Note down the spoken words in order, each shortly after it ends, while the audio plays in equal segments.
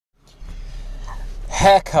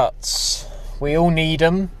Haircuts. We all need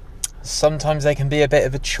them. Sometimes they can be a bit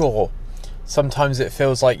of a chore. Sometimes it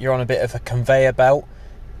feels like you're on a bit of a conveyor belt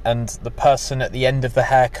and the person at the end of the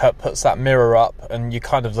haircut puts that mirror up and you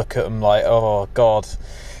kind of look at them like, oh God.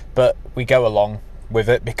 But we go along with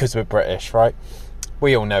it because we're British, right?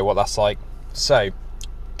 We all know what that's like. So,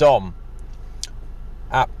 Dom.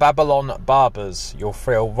 At Babylon Barbers, you'll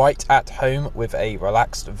feel right at home with a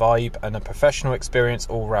relaxed vibe and a professional experience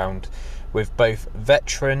all round. With both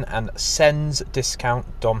veteran and Sens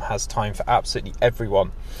discount, Dom has time for absolutely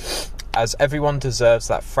everyone, as everyone deserves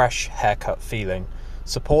that fresh haircut feeling.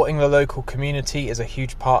 Supporting the local community is a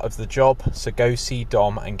huge part of the job, so go see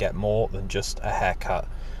Dom and get more than just a haircut.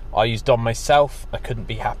 I use Dom myself. I couldn't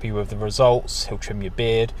be happy with the results. He'll trim your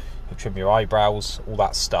beard, he'll trim your eyebrows, all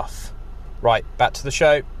that stuff. Right, back to the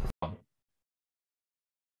show.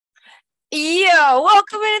 Yo,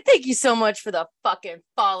 welcome in and thank you so much for the fucking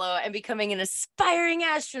follow and becoming an aspiring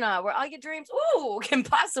astronaut where all your dreams, can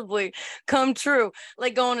possibly come true.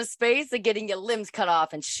 Like going to space and getting your limbs cut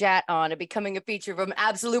off and shat on and becoming a feature from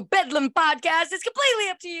Absolute Bedlam podcast. It's completely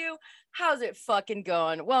up to you. How's it fucking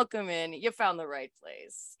going? Welcome in. You found the right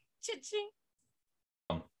place. Ching.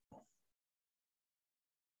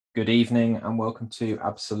 Good evening and welcome to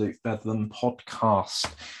Absolute Bedlam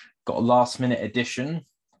podcast. Got a last minute edition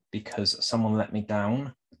because someone let me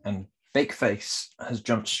down and Bakeface has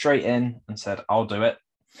jumped straight in and said, I'll do it.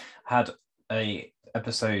 I had a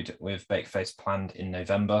episode with Bakeface planned in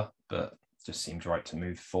November, but just seemed right to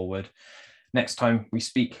move forward. Next time we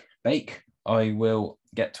speak, Bake, I will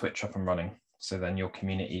get Twitch up and running. So then your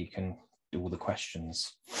community can do all the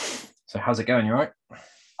questions. So how's it going? You all right?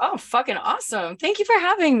 Oh, fucking awesome. Thank you for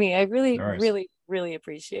having me. I really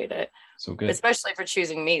appreciate it. It's all good. Especially for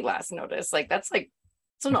choosing me last notice.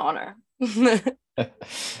 It's an honor. No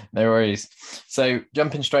worries. So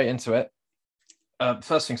jumping straight into it.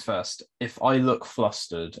 First things first, if I look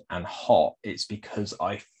flustered and hot, it's because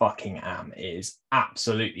I fucking am. It is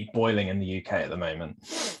absolutely boiling in the UK at the moment.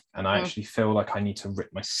 And I actually feel like I need to rip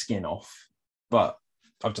my skin off. But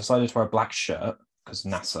I've decided to wear a black shirt because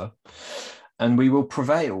NASA. And we will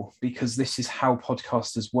prevail because this is how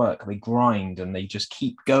podcasters work. They grind and they just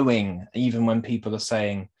keep going, even when people are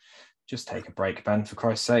saying, just take a break, Ben, for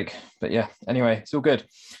Christ's sake. But yeah, anyway, it's all good.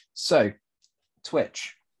 So,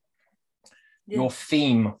 Twitch. Yeah. Your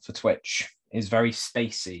theme for Twitch is very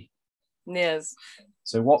spacey. Yes.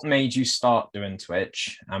 So what made you start doing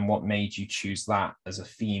Twitch and what made you choose that as a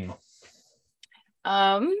theme?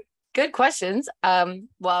 Good questions.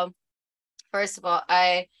 Well, first of all,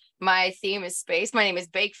 my theme is space. My name is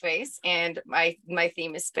Bakeface and my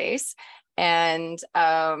theme is space. And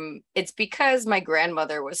it's because my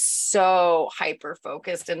grandmother was so hyper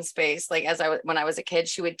focused in space. Like when I was a kid,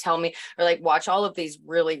 she would tell me or like watch all of these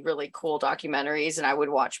really, really cool documentaries and I would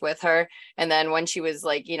watch with her. And then when she was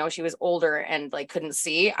like, she was older and like couldn't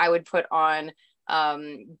see, I would put on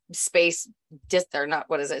space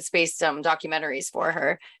documentaries for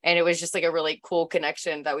her. And it was just like a really cool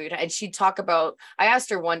connection that we would, and she'd talk about, I asked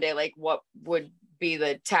her one day, like, what would be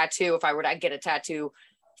the tattoo if I were to get a tattoo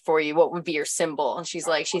for you, what would be your symbol? And she's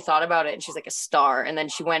like, she thought about it and she's like a star. And then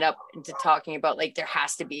she went up into talking about like there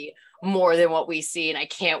has to be more than what we see and I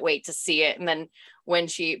can't wait to see it. And then when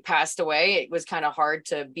she passed away, it was kind of hard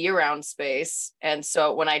to be around space. And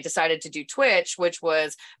so when I decided to do Twitch, which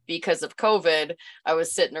was because of COVID, I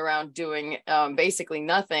was sitting around doing basically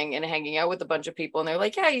nothing and hanging out with a bunch of people. And they're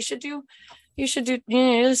like, yeah, you should do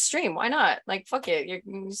a stream. Why not? Like, fuck it.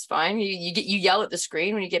 It's fine. You yell at the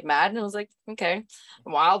screen when you get mad. And I was like, okay,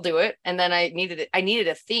 well, I'll do it. And then I needed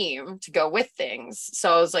a theme to go with things.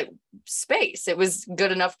 So I was like, space. It was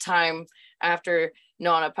good enough time after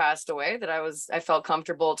Nana passed away that I felt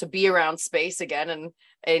comfortable to be around space again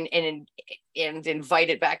and invite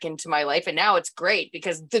it back into my life. And now it's great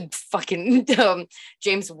because the fucking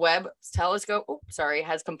James Webb telescope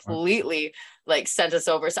has completely like sent us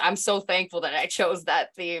over. So I'm so thankful that I chose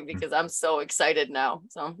that theme because I'm so excited now.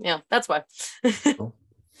 So yeah, that's why. Cool.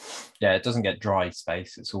 Yeah, it doesn't get dry,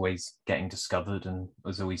 space. It's always getting discovered and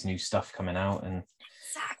there's always new stuff coming out and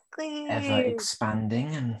exactly ever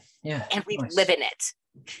expanding and yeah. And we live in it.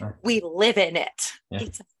 Nice. We live in it. Yeah.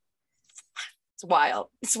 It's wild.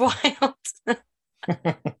 It's wild.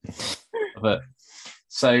 But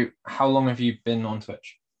so how long have you been on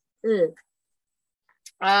Twitch?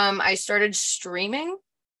 I started streaming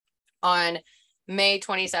on May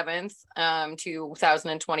 27th,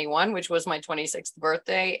 2021, which was my 26th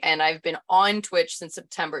birthday. And I've been on Twitch since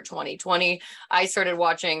September 2020. I started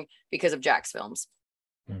watching because of Jack's films.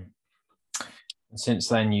 Since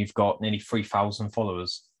then, you've got nearly 3,000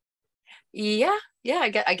 followers. Yeah, Yeah,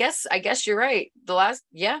 I guess you're right. The last,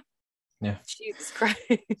 yeah. Yeah. Jesus Christ.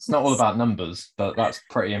 It's not all about numbers, but that's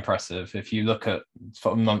pretty impressive. If you look at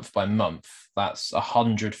sort of month by month, that's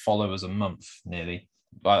 100 followers a month nearly.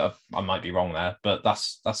 I might be wrong there, but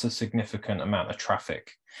that's a significant amount of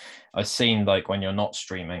traffic. I've seen, like, when you're not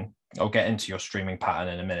streaming, I'll get into your streaming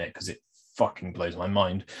pattern in a minute because it fucking blows my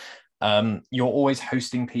mind. You're always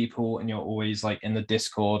hosting people and you're always like in the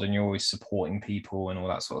Discord and you're always supporting people and all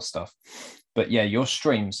that sort of stuff. But yeah, your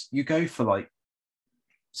streams, you go for like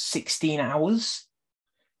 16 hours.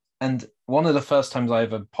 And one of the first times I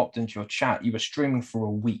ever popped into your chat, you were streaming for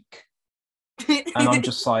a week. And I'm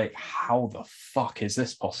just like, how the fuck is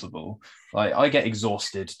this possible? Like, I get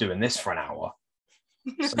exhausted doing this for an hour.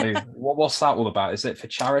 So what's that all about? Is it for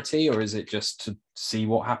charity or is it just to see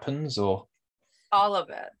what happens, or All of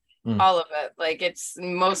it. All of it. Like, it's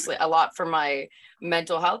mostly a lot for my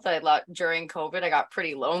mental health. During COVID, I got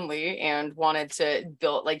pretty lonely and wanted to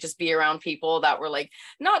build, like, just be around people that were like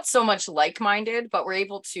not so much like-minded, but were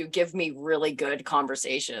able to give me really good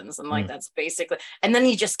conversations. And like, that's basically, and then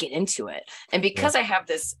you just get into it. And because I have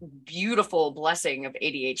this beautiful blessing of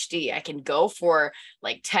ADHD, I can go for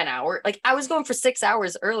like 10 hours. Like, I was going for 6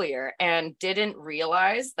 hours earlier and didn't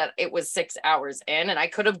realize that it was 6 hours in, and I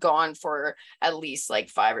could have gone for at least like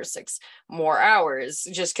 5 or 6 more hours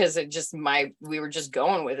just because we were just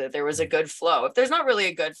going with it. There was a good flow. If there's not really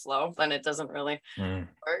a good flow, then it doesn't really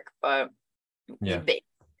work. But the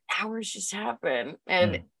hours just happen,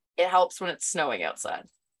 and it helps when it's snowing outside.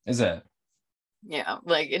 Is it? Yeah,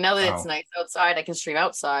 like now that it's nice outside, I can stream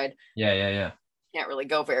outside. Yeah. Can't really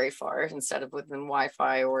go very far instead of within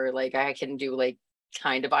Wi-Fi, or like I can do like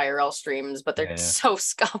kind of IRL streams, but they're so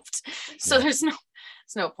scuffed. So there's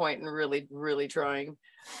no point in really trying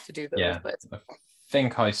to do those. Yeah. But I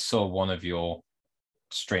think I saw one of your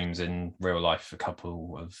streams in real life a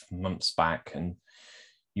couple of months back, and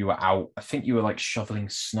you were out, I think you were like shoveling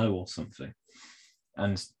snow or something.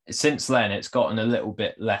 And since then it's gotten a little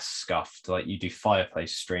bit less scuffed. Like, you do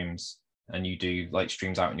fireplace streams and you do like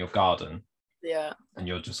streams out in your garden. Yeah. And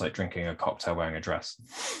you're just like drinking a cocktail wearing a dress.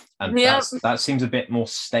 And that seems a bit more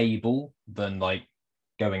stable than like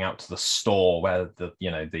going out to the store where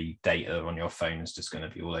the data on your phone is just going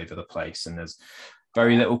to be all over the place, and there's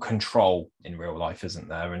very little control in real life, isn't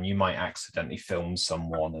there? And you might accidentally film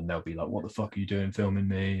someone and they'll be like, what the fuck are you doing filming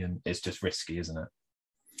me? And it's just risky, isn't it?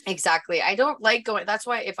 Exactly. I don't like going. That's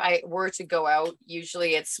why if I were to go out,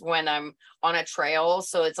 usually it's when I'm on a trail.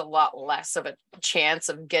 So it's a lot less of a chance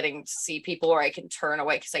of getting to see people, or I can turn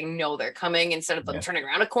away because I know they're coming instead of them turning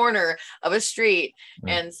around a corner of a street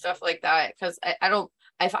and stuff like that. Because I don't,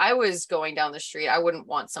 if I was going down the street, I wouldn't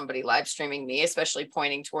want somebody live streaming me, especially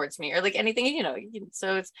pointing towards me or like anything,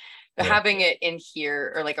 so it's having it in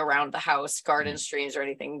here or like around the house, garden streams or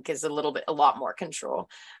anything gives a lot more control.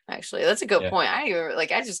 Actually, that's a good point.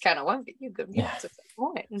 I just kind of want to get you good. That's a good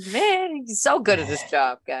point. Man, he's so good at this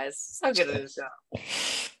job, guys. So good at this job.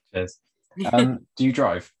 Cheers. Do you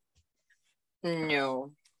drive?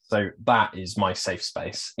 No. So that is my safe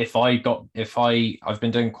space. I've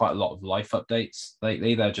been doing quite a lot of life updates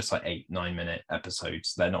lately. They're just like 8-9 minute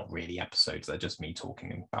episodes. They're not really episodes. They're just me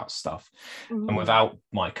talking about stuff. And without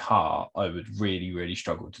my car, I would really, really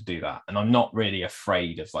struggle to do that. And I'm not really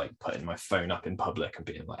afraid of like putting my phone up in public and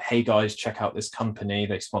being like, hey guys, check out this company.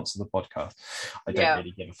 They sponsor the podcast. I don't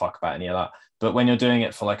really give a fuck about any of that. But when you're doing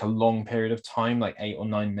it for like a long period of time, like 8 or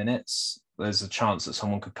 9 minutes, there's a chance that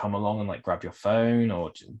someone could come along and like grab your phone,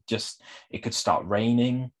 or just it could start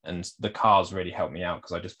raining. And the cars really help me out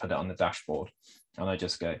because I just put it on the dashboard and I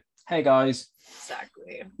just go, hey guys,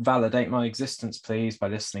 exactly, validate my existence please by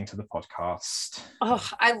listening to the podcast.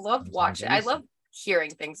 I love watching. I love hearing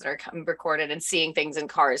things that are recorded and seeing things in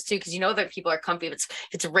cars too, because that people are comfy.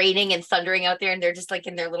 It's raining and thundering out there and they're just like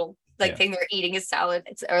in their little thing they're eating a salad,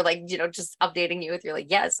 or like just updating you with, you're like,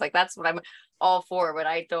 yes, like that's what I'm all for. But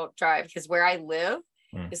I don't drive because where I live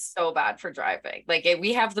is so bad for driving. Like,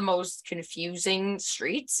 we have the most confusing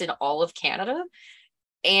streets in all of Canada,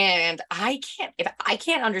 and I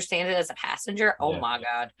can't understand it as a passenger. Oh my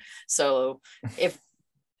god. So if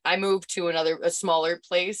I moved to a smaller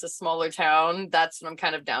place, a smaller town, that's when I'm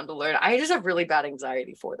kind of down to learn. I just have really bad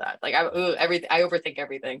anxiety for that. Like, I overthink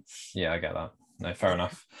everything. Yeah, I get that. No, fair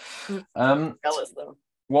enough. Jealous though.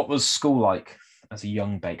 What was school like as a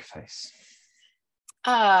young bakeface?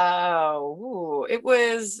 Oh, it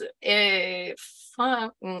was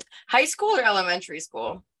fun. High school or elementary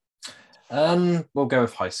school? We'll go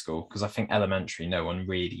with high school, because I think elementary, no one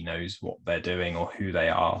really knows what they're doing or who they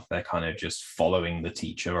are. They're kind of just following the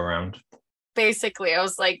teacher around. Basically, I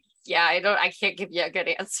was like yeah, I can't give you a good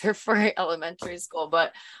answer for elementary school,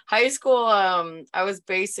 but high school, I was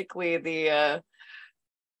basically the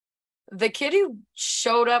kid who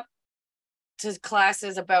showed up to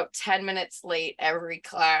classes about 10 minutes late every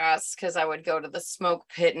class because I would go to the smoke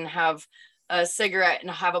pit and have a cigarette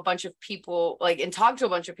and have a bunch of people and talk to a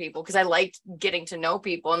bunch of people because I liked getting to know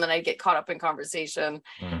people, and then I'd get caught up in conversation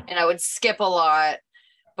and I would skip a lot,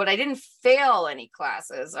 but I didn't fail any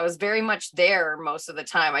classes. I was very much there most of the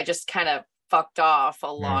time. I just kind of fucked off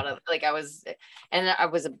a lot of I was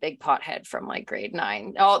a big pothead from like grade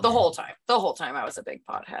 9. Oh, the whole time I was a big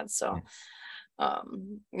pothead. So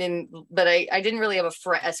but I didn't really have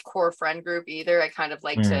a core friend group either. I kind of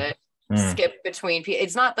like to skip between people.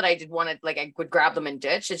 It's not that I did want to I would grab them and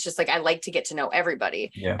ditch. It's just I like to get to know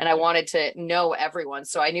everybody, and I wanted to know everyone.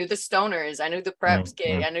 So I knew the stoners, I knew the preps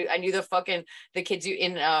kid, I knew the kids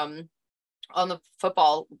in on the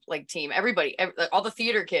football team, everybody, all the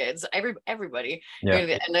theater kids, everybody,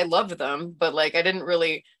 and I loved them, but I didn't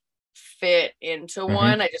really fit into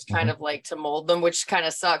one. I just kind of like to mold them, which kind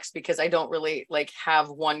of sucks because I don't really have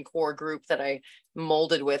one core group that I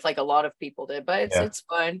molded with like a lot of people did, but it's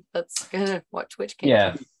fine. That's what Twitch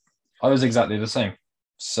came from. I was exactly the same.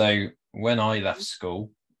 So when I left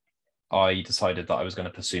school, I decided that I was going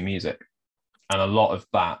to pursue music, and a lot of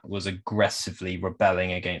that was aggressively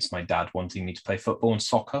rebelling against my dad wanting me to play football and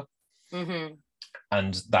soccer,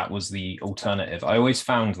 and that was the alternative. I always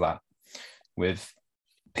found that with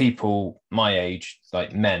people my age,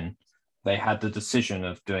 like men, they had the decision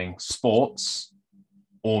of doing sports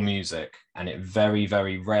or music, and it very,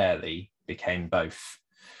 very rarely became both.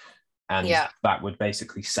 And that would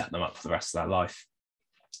basically set them up for the rest of their life.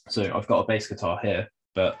 So I've got a bass guitar here,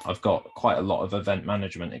 but I've got quite a lot of event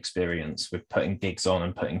management experience with putting gigs on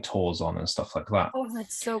and putting tours on and stuff like that. Oh,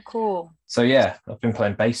 that's so cool. So yeah, I've been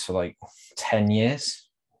playing bass for 10 years.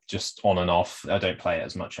 Just on and off. I don't play it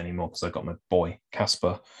as much anymore because I've got my boy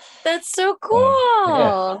Casper. That's so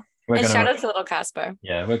cool. And shout out to little Casper.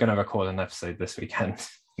 Yeah, we're gonna record an episode this weekend.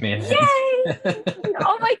 Me and him. Yay!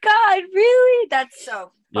 Oh my god, really? That's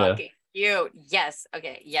so fucking cute. Yes.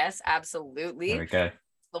 Okay. Yes, absolutely. There we go.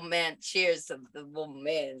 Little man, cheers to the little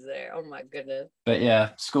man's there. Oh my goodness. But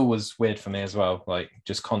yeah, school was weird for me as well.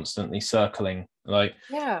 Just constantly circling. I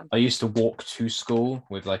used to walk to school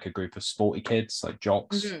with a group of sporty kids,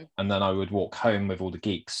 jocks, and then I would walk home with all the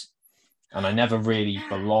geeks. And I never really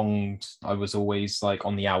belonged. I was always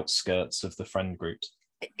on the outskirts of the friend groups.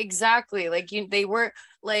 Exactly. They were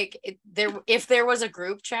if there was a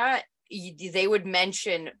group chat, they would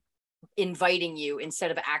mention inviting you instead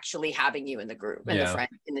of actually having you in the group in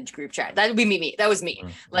the group chat. That would be me. That was me.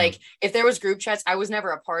 If there was group chats, I was never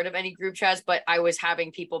a part of any group chats, but I was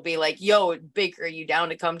having people be like, yo, Baker, are you down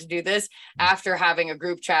to come to do this? After having a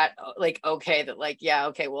group chat, okay,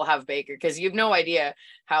 okay, we'll have Baker, because you have no idea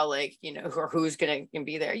how or who's gonna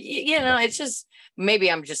be there. It's just,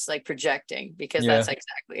 maybe I'm just projecting, because that's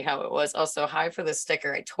exactly how it was. Also, hi for the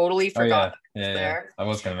sticker. I totally forgot there. I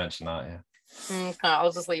was gonna mention that.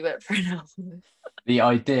 I'll just leave it for now. The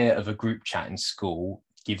idea of a group chat in school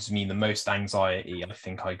gives me the most anxiety I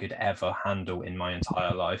think I could ever handle in my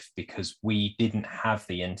entire life, because we didn't have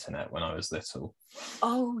the internet when I was little.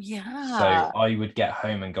 Oh yeah. So I would get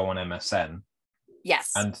home and go on MSN.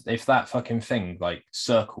 Yes. And if that fucking thing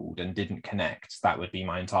circled and didn't connect, that would be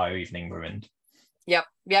my entire evening ruined. Yep.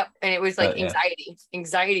 And it was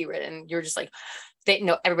anxiety ridden. You're just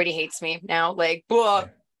everybody hates me now.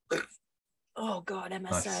 Oh god,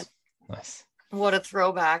 MSN. Nice. What a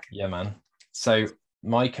throwback. Yeah, man. So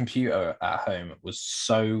my computer at home was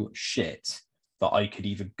so shit that I could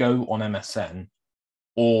either go on MSN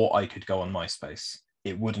or I could go on MySpace.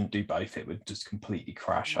 It wouldn't do both. It would just completely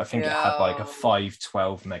crash. I think it had a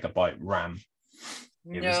 512 megabyte RAM.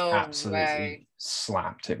 It was absolutely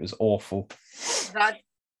slapped. It was awful.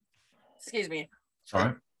 Excuse me.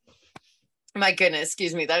 Sorry. My goodness,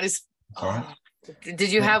 excuse me. That is. Sorry.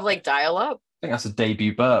 Did you have I think that's a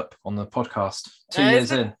debut burp on the podcast. 2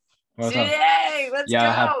 years in. Well done. Yay, let's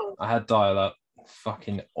go. I had dial up.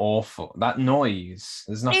 Fucking awful. That noise.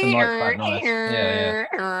 There's nothing like that noise.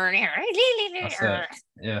 That's it.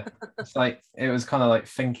 Yeah. It's it was kind of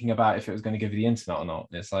thinking about if it was going to give you the internet or not.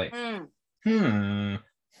 It's Should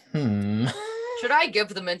I give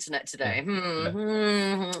them internet today?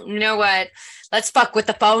 You know what? Let's fuck with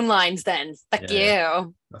the phone lines then. Fuck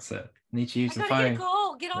you. That's it. Need to use the phone.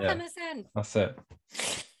 Get off MSN. That's it.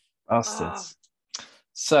 Bastards.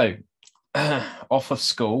 So, off of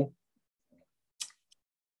school,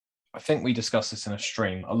 I think we discussed this in a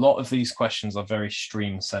stream. A lot of these questions are very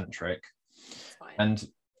stream centric, and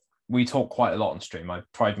we talk quite a lot on stream. I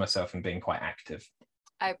pride myself in being quite active.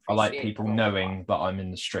 I I like appreciate people it. knowing that I'm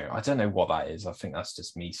in the stream. I don't know what that is. I think that's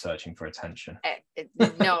just me searching for attention.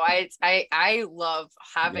 No, I love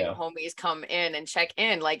having Yeah. homies come in and check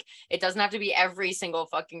in. Like, it doesn't have to be every single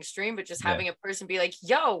fucking stream, but just having a person be like,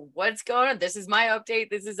 yo, what's going on? This is my update.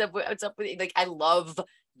 This is what's up with you. Like, I love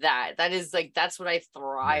that. That is like, that's what I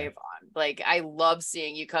thrive on. Like, I love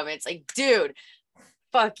seeing you come in. It's like, dude,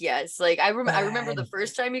 fuck yes. Like, I remember the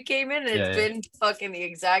first time you came in, and it's been fucking the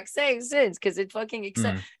exact same since, because it fucking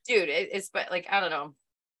dude, it's like, I don't know.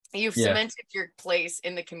 You've cemented your place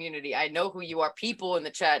in the community. I know who you are. People in the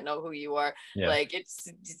chat know who you are. Like,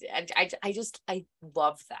 it's, I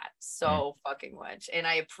love that so fucking much, and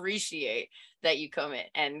I appreciate that you come in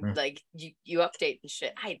and like you update and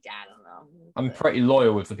shit. I don't know. I'm pretty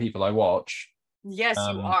loyal with the people I watch. Yes,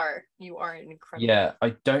 you are. You are an incredible. Yeah,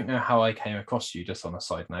 I don't know how I came across you. Just on a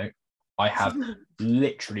side note, I have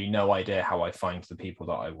literally no idea how I find the people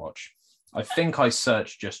that I watch. I think I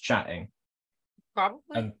search just chatting. Probably.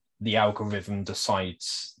 And the algorithm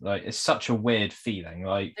decides. Like, it's such a weird feeling.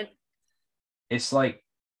 Like, it's like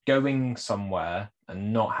going somewhere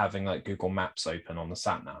and not having like Google Maps open on the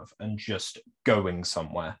sat nav and just going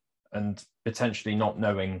somewhere and potentially not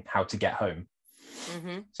knowing how to get home.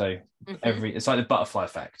 So it's like the butterfly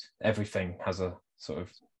effect. Everything has a sort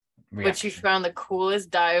of reaction. But you found the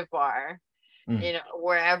coolest dive bar. You know,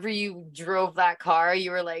 wherever you drove that car,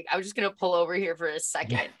 you were like, I was just gonna pull over here for a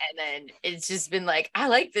second. And then it's just been like, I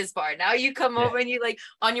like this bar. Now you come over and you like,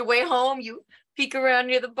 on your way home, you peek around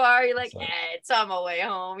near the bar, you're like, it's on my way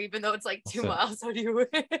home, even though it's like 2 miles on your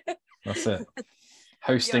way. That's it.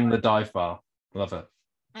 Hosting the dive bar. Love it.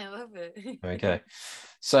 I love it. Okay.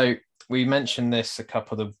 So we mentioned this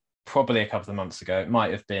probably a couple of months ago. It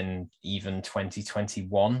might have been even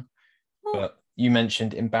 2021, but you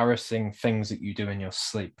mentioned embarrassing things that you do in your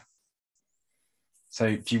sleep.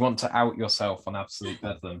 So do you want to out yourself on Absolute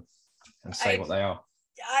Bedlam and say what they are?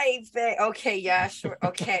 Okay, yeah, sure.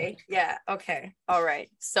 Okay, yeah, okay. All right.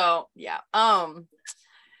 So yeah.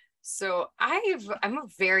 So I'm a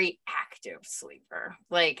very active sleeper.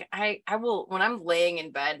 Like, I will, when I'm laying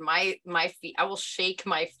in bed, my feet, I will shake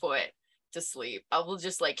my foot to sleep. I will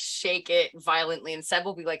just like shake it violently, and Seb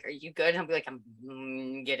will be like, are you good? And I'll be like,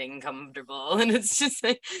 I'm getting comfortable. And it's just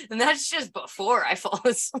like, and that's just before I fall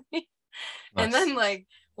asleep. Nice. And then like,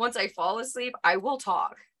 once I fall asleep, I will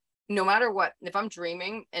talk. No matter what. If I'm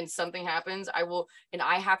dreaming and something happens, I will, and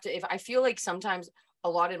I have to, if I feel like sometimes a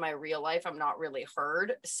lot in my real life, I'm not really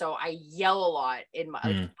heard. So I yell a lot in my,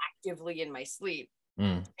 like, actively in my sleep.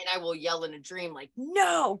 And I will yell in a dream like,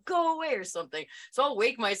 no, go away, or something. So I'll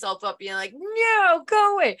wake myself up being like, no,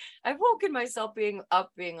 go away. I've woken myself being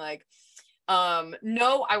like,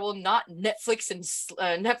 no, I will not Netflix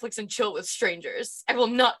and chill with strangers. I will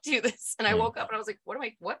not do this. And I woke up and I was like, what am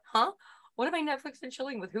I Netflix and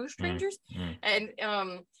chilling with? Who, strangers? And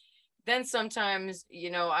then sometimes, you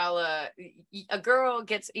know, I'll a girl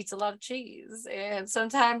eats a lot of cheese, and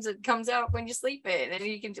sometimes it comes out when you sleep in, and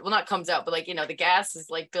you can, well, not comes out, but like, you know, the gas is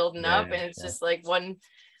like building up, and it's just like one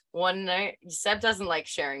night. Seb doesn't like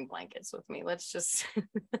sharing blankets with me. Let's just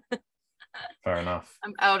fair enoff.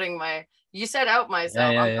 I'm outing you said out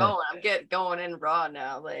myself. I'm going in raw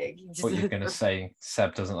now. Like, what you're gonna say?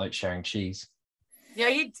 Seb doesn't like sharing cheese. Yeah,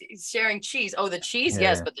 he's sharing cheese. Oh, the cheese,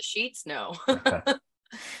 yes, but the sheets, no. Okay.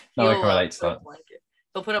 No, I can relate to that.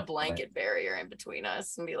 He'll put a blanket barrier in between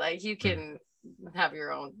us and be like, you can have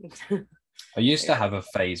your own. I used to have a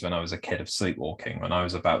phase when I was a kid of sleepwalking when I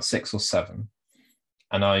was about 6 or 7.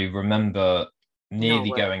 And I remember nearly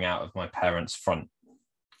going out of my parents' front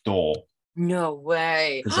door. No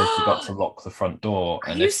way. Because they forgot to lock the front door.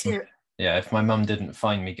 Are you serious? Yeah, if my mum didn't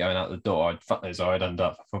find me going out the door, I'd end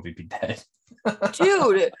up, I'd probably be dead.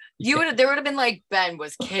 Dude, there would have been like, Ben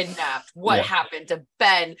was kidnapped. What happened to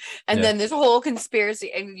Ben? And then this whole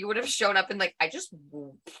conspiracy, and you would have shown up and like, I just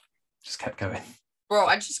kept going. Bro,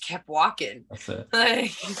 I just kept walking. That's it.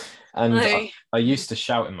 I used to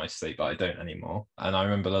shout in my sleep, but I don't anymore. And I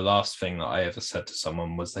remember the last thing that I ever said to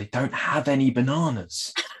someone was, they don't have any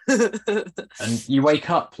bananas. And you wake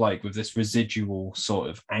up like with this residual sort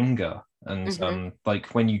of anger. And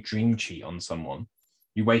like when you dream cheat on someone,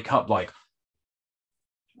 you wake up like,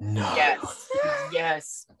 no.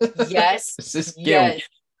 Yes. It's this guilt.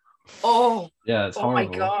 Oh. Yeah, it's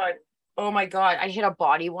horrible. Oh my God. I hit a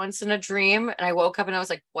body once in a dream, and I woke up and I was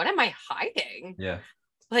like, what am I hiding? Yeah.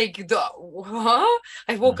 Like,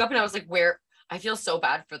 I woke up and I was like, I feel so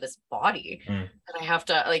bad for this body. And I have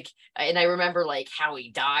to like, and I remember like how he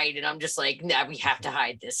died, and I'm just like, nah, we have to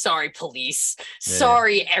hide this. Sorry, police.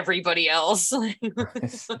 Sorry, everybody else.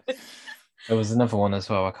 There was another one as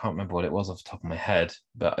well. I can't remember what it was off the top of my head,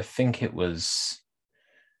 but I think it was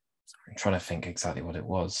I'm trying to think exactly what it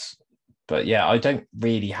was. But yeah, I don't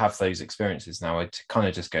really have those experiences now. I kind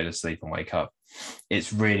of just go to sleep and wake up.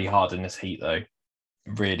 It's really hard in this heat, though.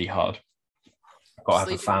 Really hard. I've got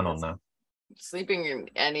to have a fan on now. Sleeping in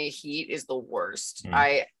any heat is the worst.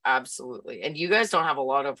 I absolutely. And you guys don't have a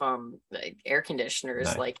lot of like air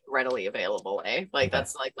conditioners like readily available, eh? Like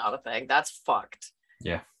that's like not a thing. That's fucked.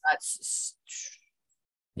 Yeah.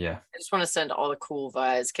 Yeah. I just want to send all the cool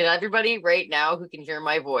vibes. Can everybody right now who can hear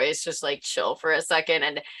my voice just like chill for a second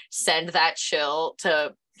and send that chill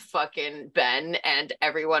to fucking Ben and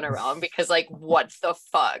everyone around, because like what the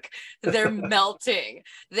fuck, they're melting.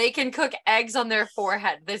 They can cook eggs on their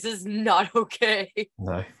forehead. This is not okay.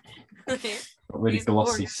 No. Got really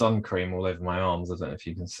glossy sun cream all over my arms. I don't know if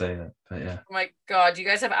you can see that, but yeah. Oh my god, do you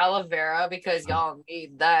guys have aloe vera? Because y'all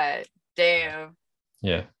need that. Damn.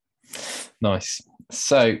 Yeah. Nice.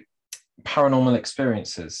 So, paranormal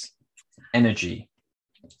experiences, energy,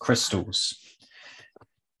 crystals.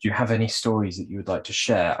 Do you have any stories that you would like to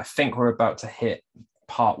share? I think we're about to hit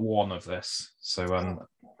part 1 of this. So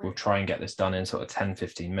we'll try and get this done in sort of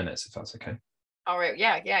 10-15 minutes, if that's okay. All right.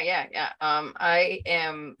 Yeah.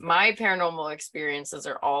 My paranormal experiences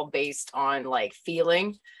are all based on like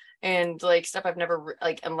feeling and like stuff I've never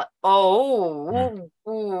like, I'm like,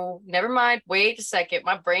 never mind. Wait a second.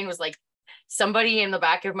 My brain was like, somebody in the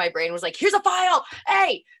back of my brain was like, here's a file.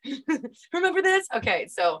 Hey, remember this? Okay.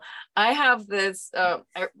 So I have this,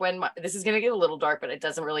 this is going to get a little dark, but it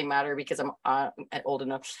doesn't really matter because I'm old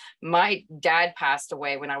enough. My dad passed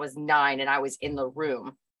away when I was 9 and I was in the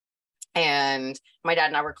room. And my dad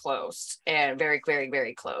and I were close and very, very,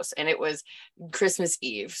 very close. And it was Christmas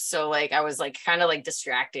Eve. So like, I was like kind of like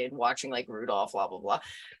distracted watching like Rudolph, blah, blah, blah.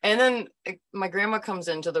 And then my grandma comes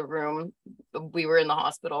into the room. We were in the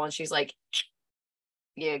hospital and she's like,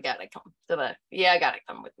 I gotta come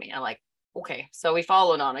with me. I'm like, okay. So we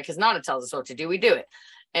follow Nana because Nana tells us what to do. We do it.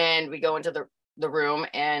 And we go into the room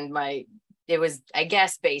and it was, I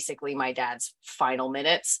guess, basically my dad's final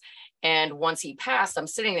minutes. And once he passed, I'm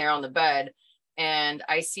sitting there on the bed and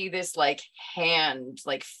I see this like hand,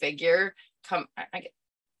 like figure come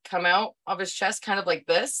out of his chest, kind of like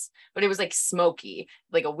this, but it was like smoky,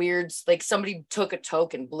 like a weird, like somebody took a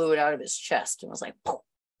toke and blew it out of his chest. And I was like, poof,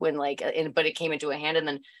 when like, but it came into a hand and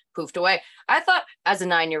then poofed away. I thought as a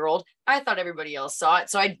 9-year-old, I thought everybody else saw it.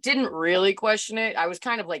 So I didn't really question it. I was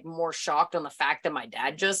kind of like more shocked on the fact that my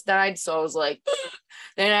dad just died. So I was like,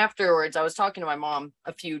 then afterwards, I was talking to my mom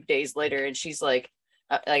a few days later and she's like,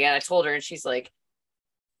 and I told her and she's like,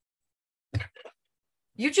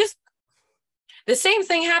 the same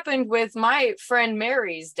thing happened with my friend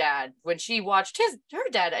Mary's dad when she watched her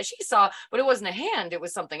dad. She saw, but it wasn't a hand. It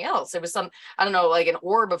was something else. It was some, I don't know, like an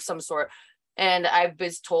orb of some sort. And I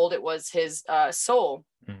was told it was his soul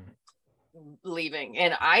leaving.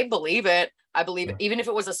 And I believe it. I believe even if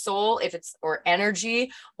it was a soul, if it's or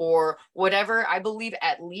energy or whatever, I believe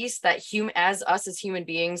at least that as human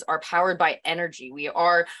beings are powered by energy. We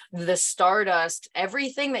are the stardust.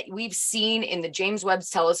 Everything that we've seen in the James Webb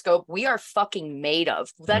telescope, we are fucking made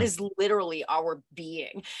of. That is literally our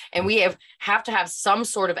being. And we have to have some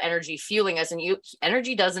sort of energy fueling us. And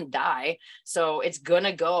energy doesn't die. So it's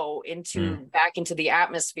gonna go back into the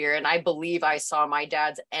atmosphere. And I believe I saw my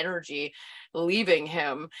dad's energy leaving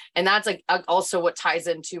him, and that's like also what ties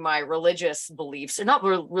into my religious beliefs. They're not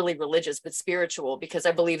really religious but spiritual, because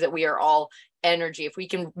I believe that we are all energy. If we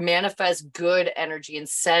can manifest good energy and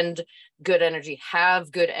send good energy,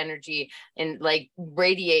 have good energy, and like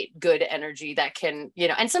radiate good energy, that can,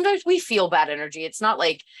 and sometimes we feel bad energy. It's not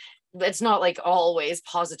like always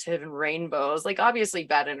positive and rainbows. Like obviously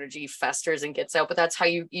bad energy festers and gets out, but that's how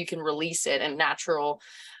you can release it in natural,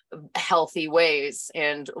 healthy ways.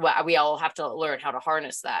 And we all have to learn how to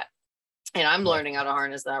harness that. And I'm learning how to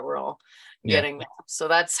harness that. We're all getting there. So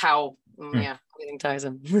that's how, everything ties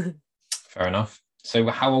in. Fair enough. So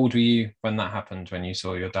how old were you when that happened, when you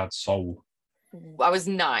saw your dad's soul? I was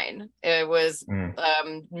 9. It was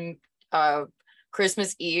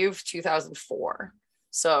Christmas Eve, 2004.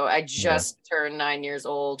 So I just turned 9 years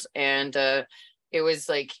old. And it was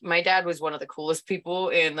like, my dad was one of the coolest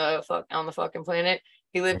people on the fucking planet.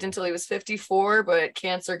 He lived until he was 54, but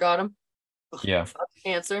cancer got him. Yeah.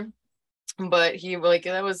 Cancer. But he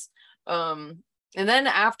that was, and then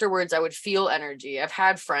afterwards I would feel energy. I've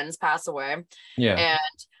had friends pass away. Yeah.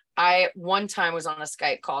 And I one time was on a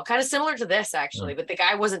Skype call, kind of similar to this actually, but the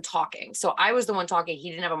guy wasn't talking. So I was the one talking. He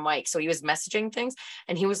didn't have a mic. So he was messaging things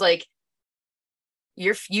and he was like,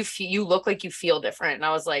 you look like you feel different. And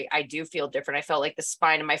I was like, I do feel different. I felt like the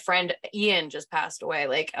spine. And my friend Ian just passed away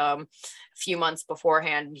like a few months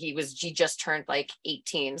beforehand. He just turned like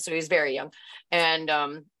 18, so he was very young.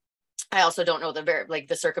 And I also don't know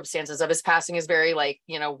the circumstances of his passing is very like,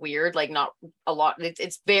 weird, like not a lot.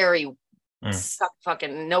 It's very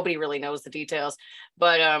fucking, nobody really knows the details,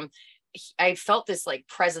 but I felt this like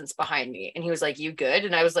presence behind me, and he was like, "You good?"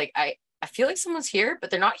 And I was like, I feel like someone's here, but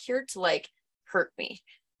they're not here to like hurt me.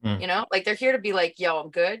 Like they're here to be like, "Yo, I'm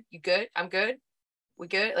good. You good? I'm good. We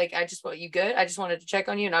good?" Like, you good? I just wanted to check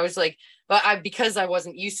on you. And I was like, because I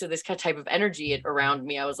wasn't used to this type of energy around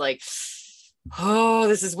me, I was like, oh,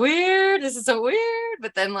 this is weird. This is so weird.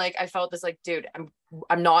 But then like I felt this like, dude,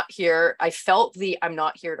 I'm not here. I felt I'm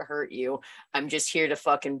not here to hurt you. I'm just here to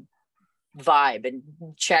fucking vibe and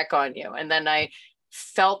check on you. And then I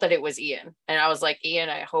felt that it was Ian, and I was like, Ian,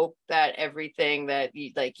 I hope that everything that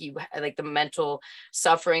you like the mental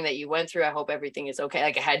suffering that you went through, I hope everything is okay.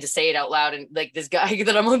 Like I had to say it out loud, and like this guy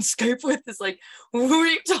that I'm on Skype with is like, who are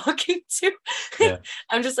you talking to? Yeah.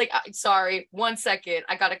 I'm just like, sorry, 1 second,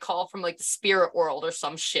 I got a call from like the spirit world or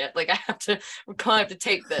some shit, like I have to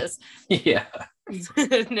take this. Yeah.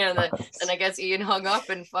 And I guess Ian hung up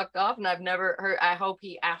and fucked off, and I've never heard. I hope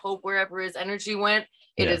wherever his energy went,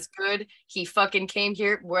 it is good. He fucking came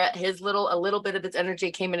here where a little bit of his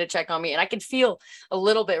energy came in to check on me, and I can feel a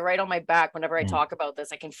little bit right on my back whenever I talk about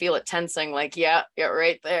this. I can feel it tensing, like yeah,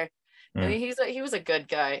 right there. And he was a good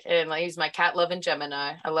guy, and like he's my cat loving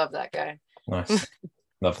Gemini. I love that guy. Nice.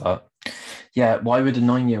 Love that. Yeah, why would a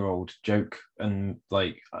 9-year-old joke? And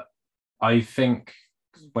like I think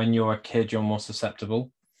when you're a kid, you're more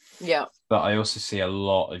susceptible. Yeah. But I also see a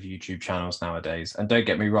lot of YouTube channels nowadays. And don't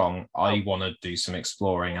get me wrong, I want to do some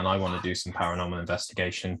exploring and I want to do some paranormal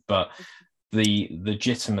investigation. But the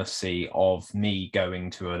legitimacy of me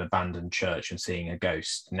going to an abandoned church and seeing a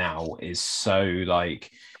ghost now is so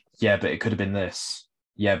like, yeah, but it could have been this.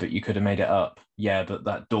 Yeah, but you could have made it up. Yeah, but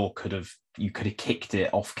that door you could have kicked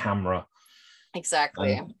it off camera.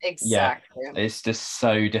 Exactly. Yeah, it's just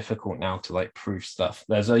so difficult now to like prove stuff.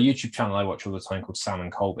 There's a YouTube channel I watch all the time called Sam and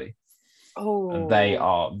Colby. Oh, and they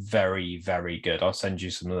are very, very good. I'll send you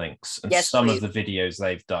some links. And some of the videos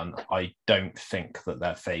they've done, I don't think that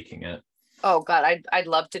they're faking it. Oh God, I'd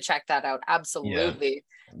love to check that out. Absolutely.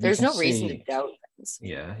 Yeah. There's no reason to doubt things.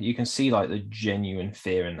 Yeah, you can see like the genuine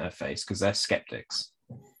fear in their face because they're skeptics.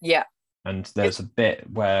 Yeah. And there's a bit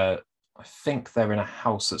where I think they're in a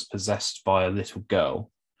house that's possessed by a little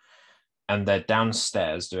girl, and they're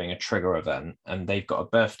downstairs doing a trigger event, and they've got a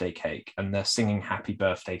birthday cake and they're singing Happy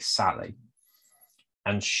Birthday, Sally.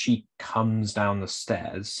 And she comes down the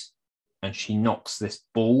stairs and she knocks this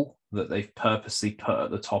ball that they've purposely put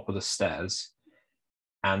at the top of the stairs,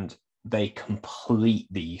 and they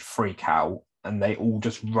completely freak out and they all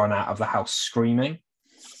just run out of the house screaming.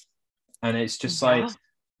 And it's just like,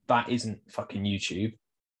 that isn't fucking YouTube.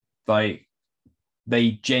 Like,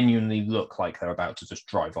 they genuinely look like they're about to just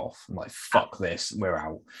drive off and like, fuck this, we're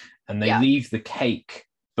out. And they leave the cake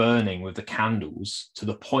burning with the candles to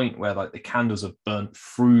the point where like the candles have burnt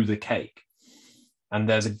through the cake. And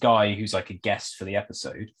there's a guy who's like a guest for the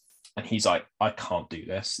episode, and he's like, I can't do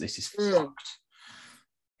this. This is fucked.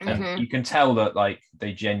 And you can tell that like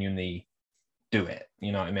they genuinely do it.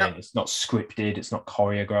 You know what I mean? It's not scripted. It's not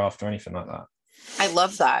choreographed or anything like that. I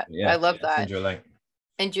love that. I love that.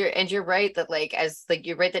 And you're right that like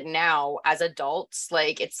you're right that now as adults,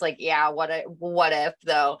 like it's like, yeah, what if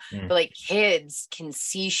though? But like kids can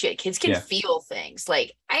see shit. Kids can feel things.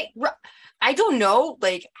 Like I don't know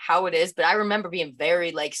like how it is, but I remember being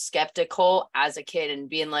very like skeptical as a kid and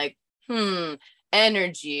being like,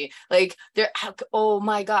 energy, like there. Oh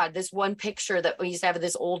my God, this one picture that we used to have of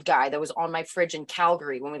this old guy that was on my fridge in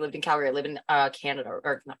Calgary when we lived in Calgary. I live in Canada,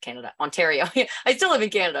 or not Canada, Ontario. I still live in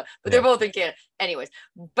Canada, but they're both in Canada. Anyways,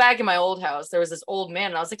 back in my old house, there was this old man,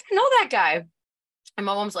 and I was like, I know that guy. And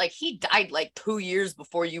my mom's like, he died like 2 years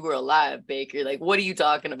before you were alive, Baker. Like, what are you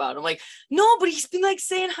talking about? I'm like, no, but he's been like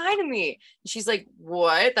saying hi to me. And she's like,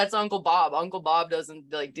 what? That's Uncle Bob. Uncle Bob doesn't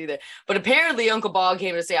like do that. But apparently Uncle Bob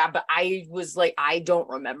came to say, but I was like, I don't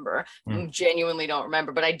remember. Genuinely don't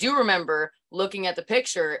remember. But I do remember looking at the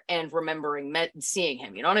picture and remembering seeing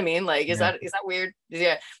him. You know what I mean? Like, is that weird?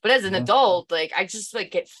 Yeah. But as an adult, like, I just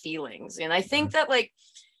like get feelings. And I think that like,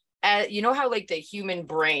 you know how like the human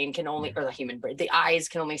brain can only, or the eyes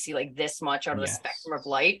can only see like this much out of the spectrum of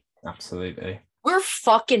light. Absolutely. We're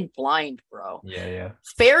fucking blind, bro. Yeah.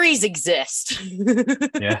 Fairies exist.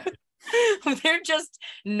 Yeah. They're just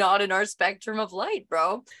not in our spectrum of light,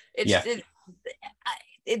 bro. It's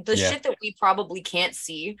the shit that we probably can't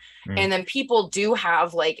see. And then people do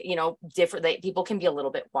have like, you know, different, people can be a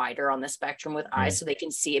little bit wider on the spectrum with eyes so they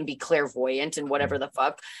can see and be clairvoyant and whatever the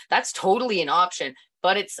fuck. That's totally an option.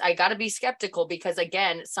 but I got to be skeptical because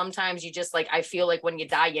again, sometimes you just like, I feel like when you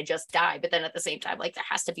die, you just die. But then at the same time, like there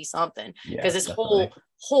has to be something because this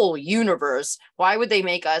whole universe, why would they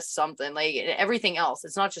make us something like everything else?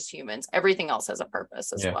 It's not just humans. Everything else has a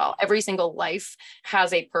purpose as well. Every single life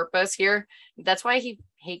has a purpose here. That's why he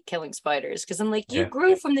hate killing spiders. Cause I'm like, you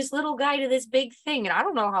grew from this little guy to this big thing. And I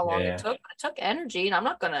don't know how long it took. It took energy and I'm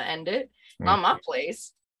not going to end it. Not my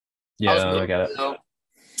place. Yeah, I get it. So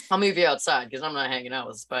I'll move you outside because I'm not hanging out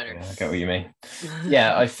with a spider. Yeah, I get what you mean.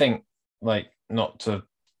 Yeah, I think like not to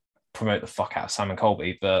promote the fuck out of Sam and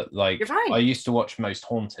Colby, but like I used to watch Most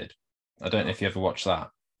Haunted. I don't know if you ever watched that.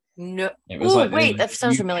 No. It was that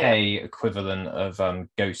sounds familiar. Equivalent of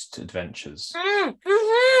Ghost Adventures.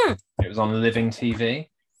 Mm-hmm. It was on Living TV,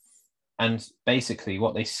 and basically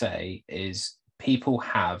what they say is people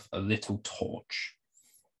have a little torch.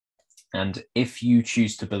 And if you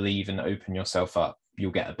choose to believe and open yourself up,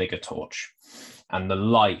 you'll get a bigger torch. And the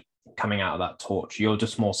light coming out of that torch, you're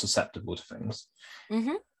just more susceptible to things.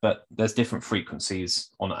 Mm-hmm. But there's different frequencies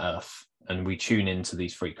on Earth, and we tune into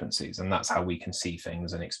these frequencies, and that's how we can see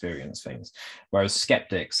things and experience things. Whereas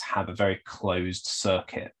skeptics have a very closed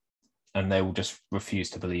circuit, and they will just refuse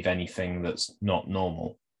to believe anything that's not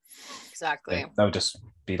normal. Exactly. They'll just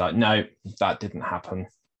be like, no, that didn't happen.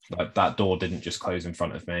 Like that door didn't just close in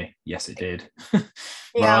front of me. Yes, it did.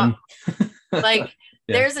 Yeah. Like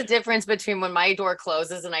there's a difference between when my door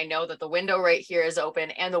closes and I know that the window right here is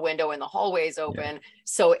open and the window in the hallway is open.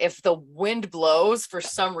 So if the wind blows for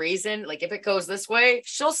some reason, like if it goes this way,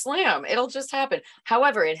 she'll slam. It'll just happen.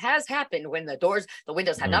 However, it has happened when the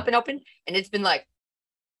windows have not been open and it's been like,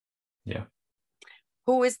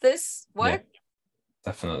 who is this? What? Yeah,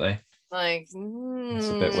 definitely. Like, it's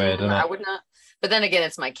a bit weird, isn't it? I would not. But then again,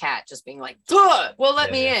 it's my cat just being like, well,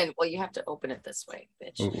 let me in. Well, you have to open it this way,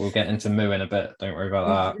 bitch. We'll get into Moo in a bit. Don't worry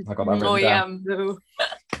about that. I got that written down. Moo.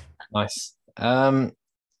 Nice.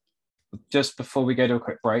 Just before we go to a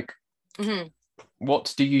quick break,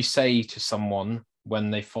 what do you say to someone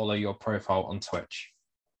when they follow your profile on Twitch?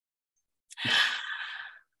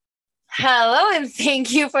 Hello, and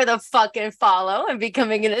thank you for the fucking follow and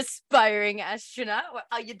becoming an aspiring astronaut where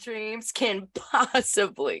all your dreams can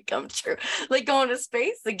possibly come true. Like going to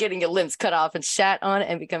space and getting your limbs cut off and shat on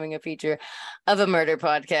and becoming a feature of a murder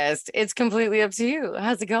podcast. It's completely up to you.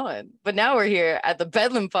 How's it going? But now we're here at the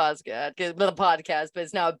Bedlam podcast, but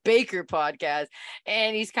it's now a Baker podcast,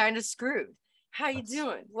 and he's kind of screwed. How you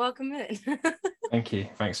doing? Welcome in. Thank you.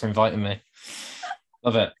 Thanks for inviting me.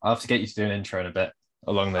 Love it. I'll have to get you to do an intro in a bit.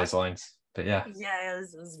 Along those lines, but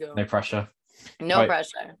let's go. No pressure. No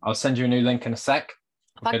pressure. I'll send you a new link in a sec.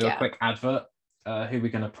 We'll go to a quick advert. Who are we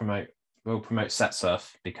going to promote? We'll promote Set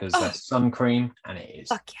Surf because they're sun cream and it is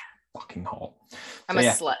fucking hot. I'm a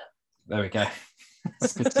slut. There we go.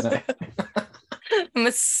 That's good to know. I'm a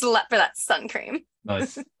slut for that sun cream.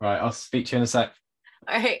 Nice. Right, I'll speak to you in a sec.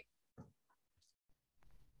 All right.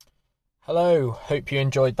 Hello, hope you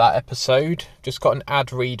enjoyed that episode. Just got an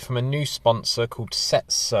ad read from a new sponsor called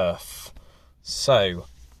Set Surf. So,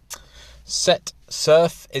 Set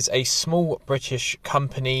Surf is a small British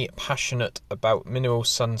company passionate about mineral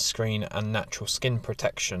sunscreen and natural skin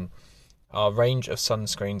protection. Our range of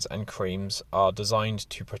sunscreens and creams are designed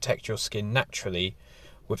to protect your skin naturally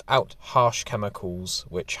without harsh chemicals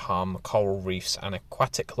which harm coral reefs and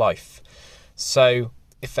aquatic life. So,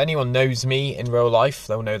 if anyone knows me in real life,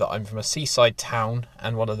 they'll know that I'm from a seaside town,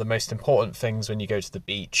 and one of the most important things when you go to the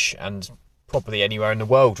beach, and probably anywhere in the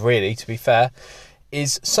world really, to be fair,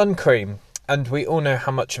 is sun cream. And we all know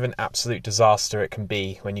how much of an absolute disaster it can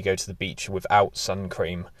be when you go to the beach without sun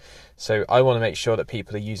cream. So I want to make sure that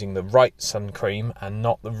people are using the right sun cream and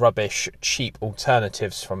not the rubbish, cheap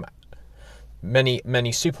alternatives from many,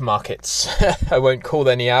 many supermarkets. I won't call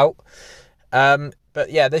any out. But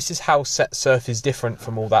yeah, this is how Set Surf is different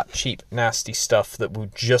from all that cheap, nasty stuff that will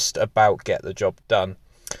just about get the job done.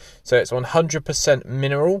 So it's 100%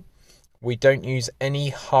 mineral. We don't use any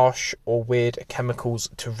harsh or weird chemicals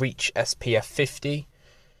to reach SPF 50.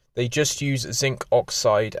 They just use zinc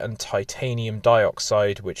oxide and titanium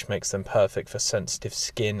dioxide, which makes them perfect for sensitive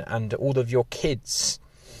skin and all of your kids.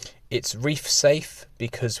 It's reef safe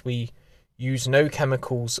because we use no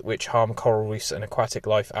chemicals which harm coral reefs and aquatic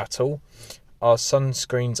life at all. Our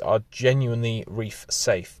sunscreens are genuinely reef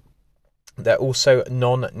safe. They're also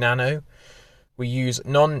non-nano. We use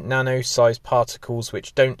non-nano sized particles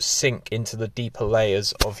which don't sink into the deeper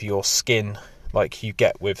layers of your skin like you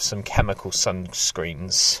get with some chemical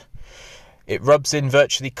sunscreens. It rubs in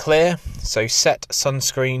virtually clear, so Set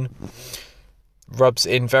sunscreen rubs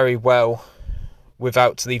in very well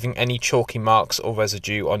without leaving any chalky marks or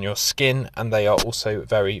residue on your skin, and they are also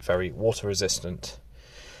very, very water resistant.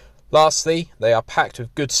 Lastly, they are packed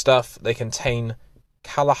with good stuff. They contain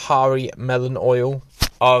Kalahari melon oil,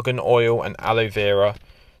 argan oil, and aloe vera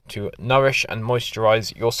to nourish and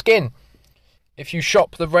moisturize your skin. If you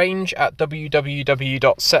shop the range at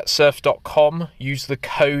www.setsurf.com, use the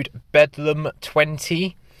code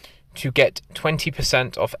BEDLAM20 to get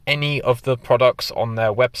 20% off any of the products on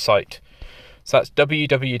their website. So that's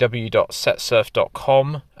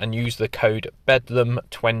www.setsurf.com and use the code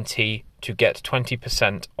BEDLAM20 to get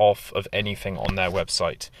 20% off of anything on their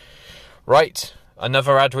website. Right,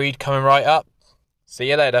 another ad read coming right up. See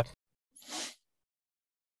you later.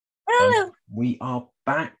 We are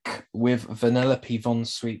back with Vanellope Von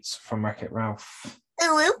Sweets from Wreck-It Ralph.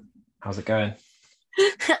 Hello. How's it going?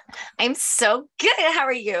 I'm so good. How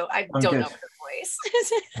are you? I I'm don't good. know your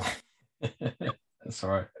voice. That's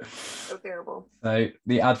all right. So terrible. So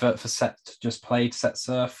the advert for Set just played, Set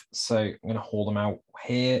Surf. So I'm going to haul them out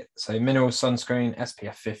here. So mineral sunscreen,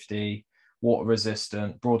 SPF 50, water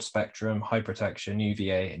resistant, broad spectrum, high protection,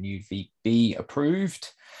 UVA and UVB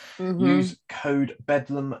approved. Use code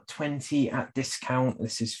BEDLAM20 at discount.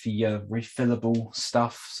 This is for your refillable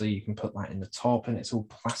stuff, so you can put that in the top, and it's all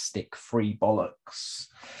plastic-free bollocks.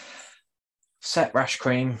 Set rash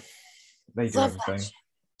cream, they do Love everything. that.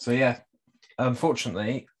 So yeah,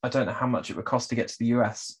 unfortunately, I don't know how much it would cost to get to the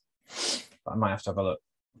US, but I might have to have a look.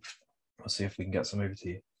 We'll see if we can get some over to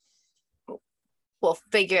you. We'll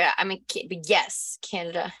figure it out. I mean, yes,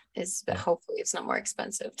 Canada is, but hopefully it's not more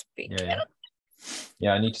expensive to be Canada.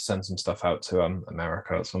 Yeah, I need to send some stuff out to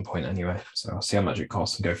America at some point anyway. So I'll see how much it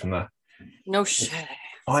costs and go from there. No shit.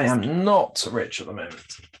 I am not rich at the moment.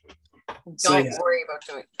 Don't worry about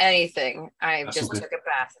doing anything. I That's just all good. took a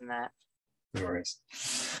bath in that. No worries.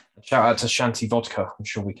 Shout out to Shanty Vodka. I'm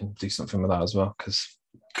sure we can do something with that as well, because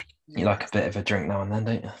you like a bit of a drink now and then,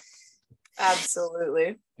 don't you?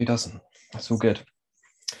 Absolutely. Who doesn't? That's all good.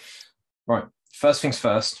 Right. First things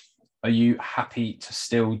first. Are you happy to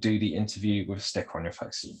still do the interview with a sticker on your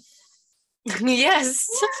face? Yes.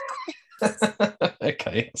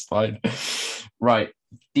 Okay, that's fine. Right.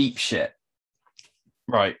 Deep shit.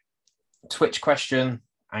 Right. Twitch question,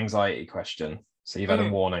 anxiety question. So you've had a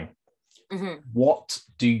warning. What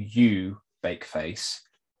do you, Bakeface,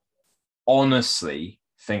 honestly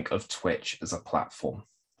think of Twitch as a platform?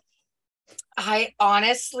 I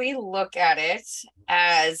honestly look at it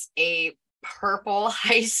as a purple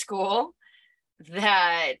high school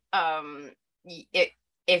that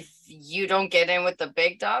if you don't get in with the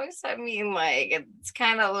big dogs, I mean, like, it's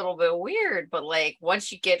kind of a little bit weird, but like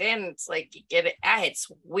once you get in, it's like you get it. It's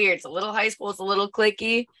weird. It's a little high school. It's a little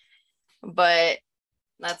cliquey, but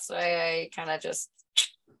that's why I kind of just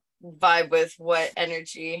vibe with what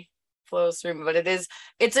energy flows through me. But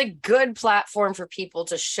it's a good platform for people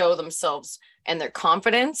to show themselves and their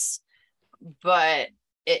confidence, but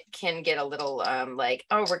it can get a little like,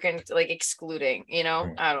 oh, we're going to like excluding, you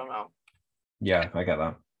know? I don't know. Yeah, I get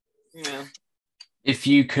that. Yeah. If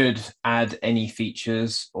you could add any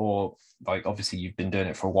features, or like obviously you've been doing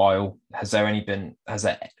it for a while, has there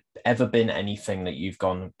ever been anything that you've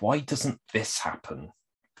gone, why doesn't this happen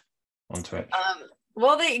on Twitch?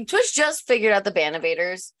 Well, Twitch just figured out the ban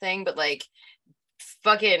evaders thing, but like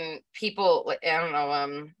fucking people, I don't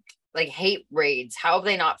know, like hate raids. How have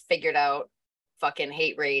they not figured out fucking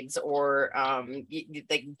hate raids or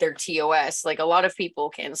like their TOS? Like a lot of people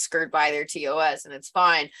can skirt by their TOS and it's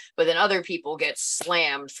fine, but then other people get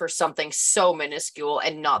slammed for something so minuscule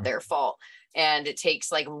and not their fault, and it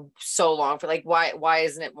takes like so long for like why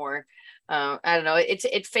isn't it more? I don't know.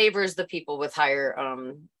 It favors the people with higher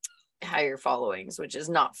followings, which is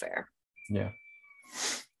not fair.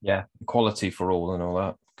 Yeah, equality for all and all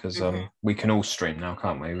that, because we can all stream now,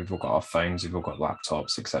 can't we? We've all got our phones, we've all got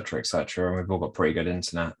laptops, etc., and we've all got pretty good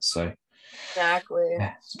internet, so exactly.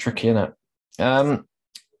 Yeah, it's tricky, isn't it?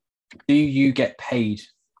 Do you get paid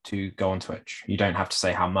to go on Twitch? You don't have to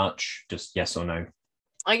say how much, just yes or no.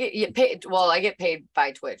 I get paid. Well, I get paid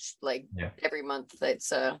by Twitch like every month.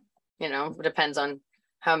 It's you know, it depends on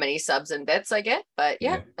how many subs and bits I get, but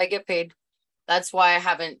yeah, I get paid. That's why I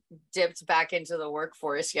haven't dipped back into the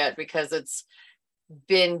workforce yet, because it's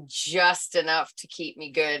been just enough to keep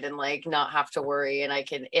me good and like not have to worry. And I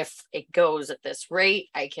can, if it goes at this rate,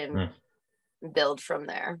 I can build from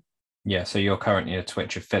there. Yeah. So you're currently a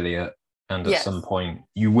Twitch affiliate, and at some point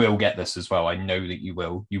you will get this as well. I know that you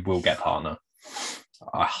will get partner.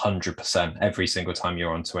 100% every single time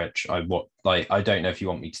you're on Twitch. I don't know if you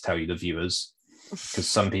want me to tell you the viewers, because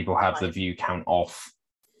some people have the view count off.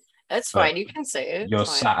 That's fine. You can say it. You're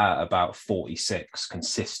sat at about 46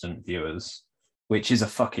 consistent viewers, which is a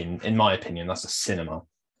fucking, in my opinion, that's a cinema.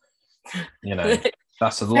 You know,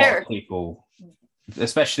 that's a lot of people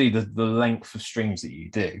especially the length of streams that you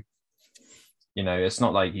do. You know, it's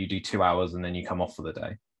not like you do 2 hours and then you come off for the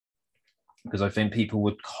day, because I think people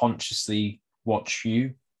would consciously watch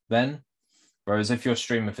you then. Whereas if you're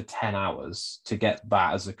streaming for 10 hours, to get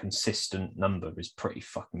that as a consistent number is pretty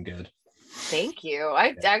fucking good. Thank you.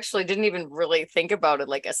 I actually didn't even really think about it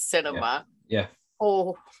like a cinema. Yeah.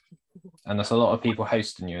 Oh. And there's a lot of people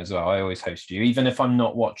hosting you as well. I always host you. Even if I'm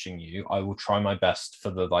not watching you, I will try my best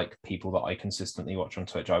for the like people that I consistently watch on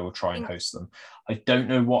Twitch. I will try and host them. I don't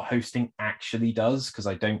know what hosting actually does because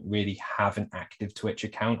I don't really have an active Twitch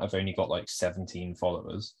account. I've only got like 17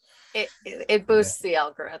 followers. It boosts the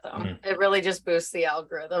algorithm. It really just boosts the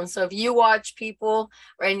algorithm. So if you watch people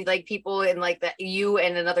and like people in like that, you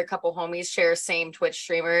and another couple homies share same Twitch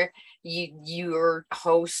streamer, your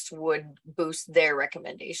host would boost their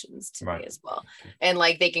recommendations to me as well. And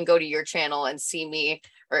like they can go to your channel and see me,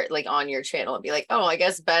 or like on your channel and be like, oh, I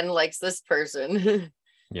guess Ben likes this person.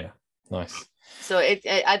 Yeah, nice. So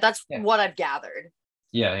that's what I've gathered.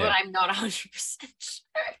 Yeah, but I'm not 100% sure.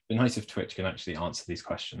 It'd be nice if Twitch can actually answer these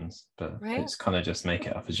questions, but it's kind of just make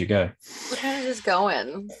it up as you go. We're kind of just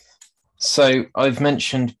going. So I've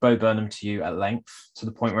mentioned Bo Burnham to you at length, to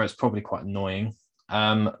the point where it's probably quite annoying.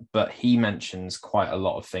 But he mentions quite a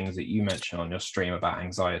lot of things that you mention on your stream about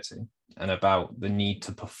anxiety and about the need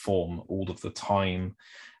to perform all of the time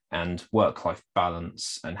and work-life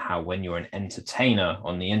balance, and how when you're an entertainer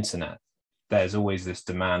on the internet, there's always this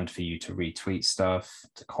demand for you to retweet stuff,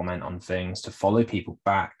 to comment on things, to follow people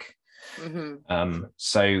back.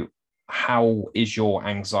 So how is your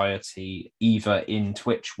anxiety either in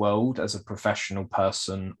Twitch world as a professional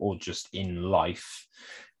person or just in life?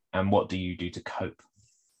 And what do you do to cope?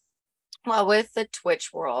 Well, with the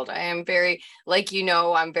Twitch world, I am very, like,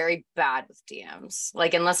 I'm very bad with DMs.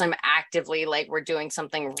 Like, unless I'm actively, like, we're doing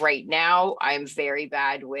something right now, I'm very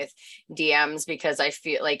bad with DMs because I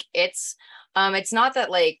feel like it's not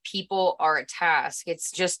that, like, people are a task.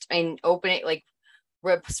 It's just in opening, like,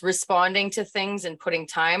 responding to things and putting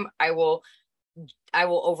time, I will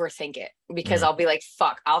overthink it because I'll be like,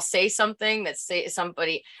 fuck, I'll say something that say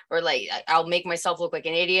somebody, or like I'll make myself look like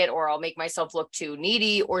an idiot, or I'll make myself look too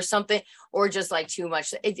needy or something, or just like too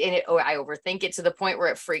much. I overthink it to the point where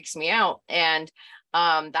it freaks me out. And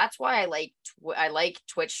that's why I like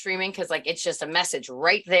Twitch streaming, because like it's just a message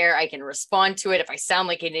right there. I can respond to it. If I sound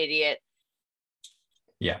like an idiot,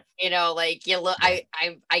 I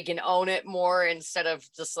can own it more instead of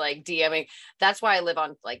just like DMing. That's why I live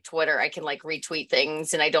on like Twitter. I can like retweet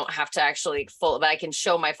things and I don't have to actually but I can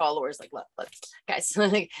show my followers like, look guys,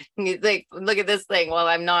 like look at this thing while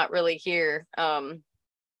I'm not really here. But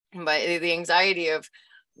the anxiety of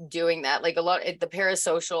doing that, like a lot, the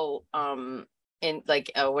parasocial in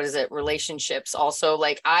like relationships also,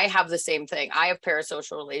 like I have the same thing. I have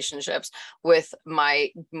parasocial relationships with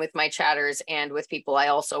my chatters and with people I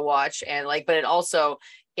also watch, and like, but it also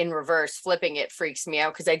in reverse, flipping it freaks me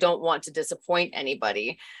out because I don't want to disappoint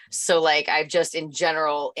anybody. So like I've just in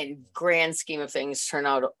general, in grand scheme of things, turn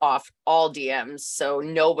off all DMs so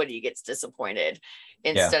nobody gets disappointed,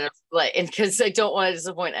 instead of like, because I don't want to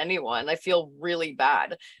disappoint anyone. I feel really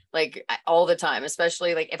bad like all the time,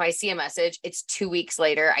 especially like if I see a message, it's 2 weeks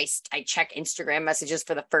later, I check Instagram messages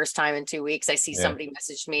for the first time in 2 weeks. I see somebody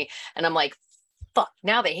messaged me and I'm like, fuck,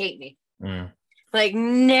 now they hate me. Like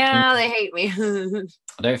now they hate me.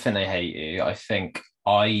 I don't think they hate you. I think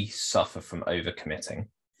I suffer from overcommitting.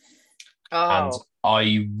 And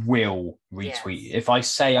I will retweet. If I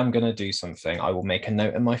say I'm going to do something, I will make a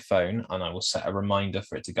note in my phone and I will set a reminder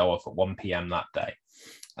for it to go off at 1 p.m. that day.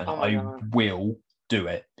 And I will do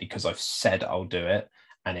it because I've said I'll do it.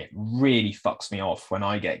 And it really fucks me off when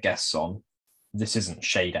I get guests on. This isn't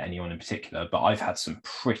shade at anyone in particular, but I've had some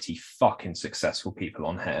pretty fucking successful people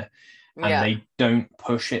on here and they don't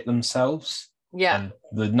push it themselves. And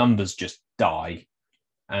the numbers just die.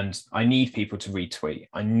 And I need people to retweet.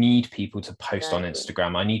 I need people to post on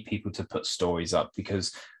Instagram. I need people to put stories up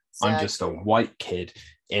because I'm just a white kid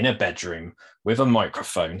in a bedroom with a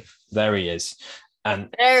microphone. There he is. And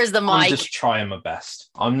there's the mic. I'm just trying my best.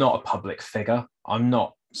 I'm not a public figure. I'm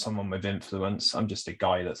not someone with influence. I'm just a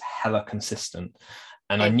guy that's hella consistent.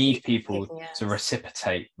 And I need people to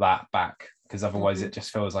reciprocate that back, because otherwise it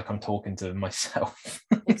just feels like I'm talking to myself.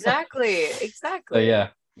 Exactly. So yeah,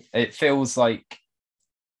 it feels like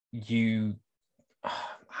you,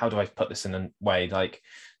 how do I put this in a way, like,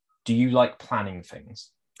 do you like planning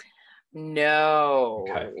things? No.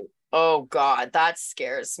 Okay. Oh God, that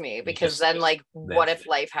scares me, because then like what if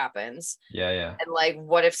life happens? Yeah. And like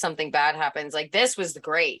what if something bad happens? Like this was the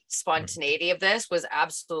great spontaneity of this was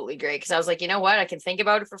absolutely great, because I was like, you know what, I can think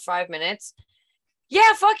about it for 5 minutes.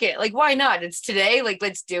 yeah, fuck it. Like, why not? It's today. Like,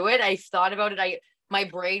 let's do it. I thought about it. My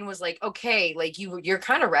brain was like, okay, like you're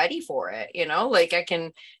kind of ready for it, you know, like I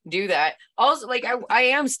can do that. Also, like I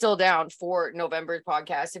am still down for November's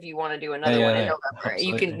podcast. If you want to do another one in November,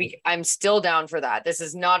 you can be, I'm still down for that. This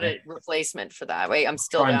is not a replacement for that. Wait, I'm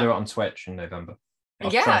still try and down. do it on Twitch in November. I'll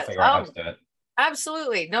yeah. try and figure out how to do it.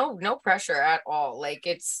 Absolutely. No pressure at all. Like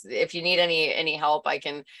it's, if you need any help, I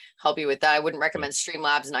can help you with that. I wouldn't recommend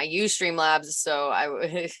Streamlabs, and I use Streamlabs, so I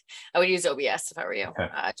would use OBS if I were you. Okay.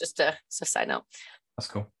 Just a side note. That's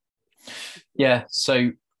cool. Yeah, so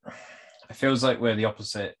it feels like we're the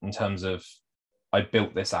opposite in terms of I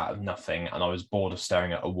built this out of nothing and I was bored of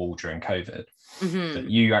staring at a wall during COVID. But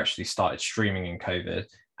you actually started streaming in COVID,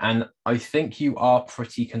 and I think you are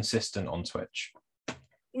pretty consistent on Twitch.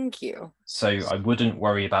 Thank you. So I wouldn't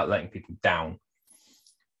worry about letting people down.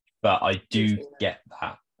 But I do get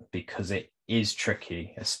that, because it is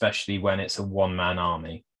tricky, especially when it's a one-man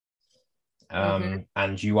army.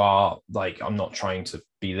 And you are like, I'm not trying to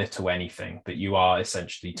belittle anything, but you are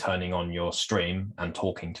essentially turning on your stream and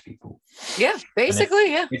talking to people. Yeah,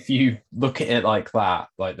 basically, if you look at it like that,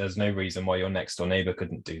 like there's no reason why your next door neighbor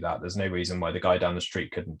couldn't do that. There's no reason why the guy down the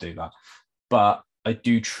street couldn't do that. But I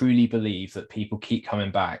do truly believe that people keep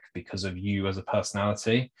coming back because of you as a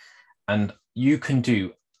personality, and you can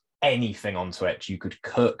do anything on Twitch. You could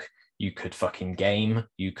cook, you could fucking game,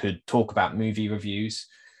 you could talk about movie reviews,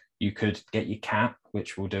 you could get your cat,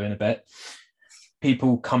 which we'll do in a bit.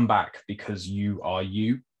 People come back because you are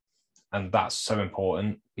you. And that's so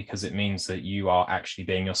important, because it means that you are actually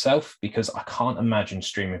being yourself, because I can't imagine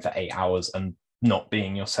streaming for 8 hours and not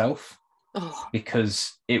being yourself,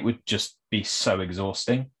 because it would just be so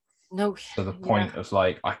exhausting. No. To the point of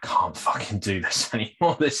like, I can't fucking do this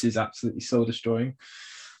anymore. This is absolutely soul destroying.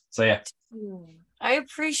 So yeah. I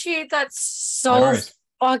appreciate that so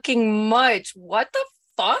fucking much. What the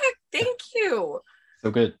fuck? Thank you.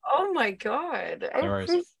 So good. Oh my god. I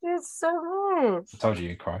appreciate it so much. I told you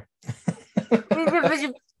you'd cry.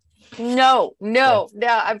 No,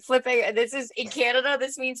 I'm flipping. This is in Canada.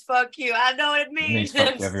 This means fuck you. I know what it means. It means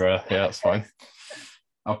fuck you everywhere. Yeah, that's fine.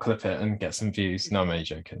 I'll clip it and get some views. No, I'm only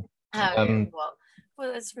joking. Well,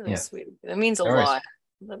 that's really sweet. That means a lot.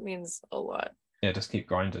 That means a lot. Yeah, just keep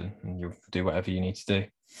grinding and you'll do whatever you need to do.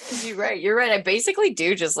 You're right. I basically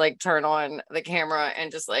do just like turn on the camera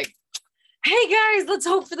and just like, hey guys, let's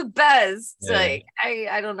hope for the best. Yeah. Like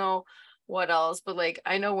I don't know what else, but like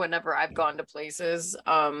I know whenever I've gone to places,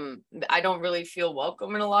 I don't really feel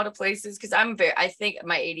welcome in a lot of places, because I think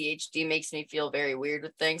my ADHD makes me feel very weird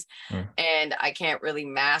with things, and I can't really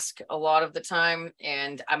mask a lot of the time,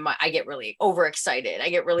 and I get really overexcited, I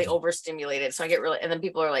get really overstimulated, so I get really, and then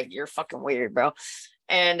people are like, you're fucking weird, bro.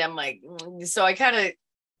 And I'm like, so I kind of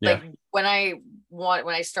like when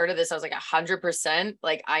I started this, I was like 100%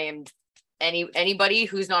 like I am anybody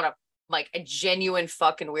who's not a genuine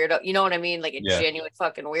fucking weirdo, you know what I mean? Like a genuine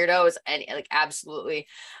fucking weirdo is, and like absolutely,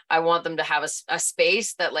 I want them to have a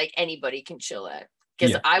space that like anybody can chill at.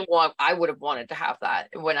 Because I would have wanted to have that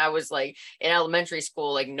when I was like in elementary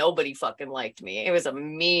school. Like nobody fucking liked me. It was a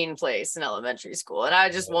mean place in elementary school, and I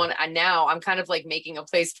just now I'm kind of like making a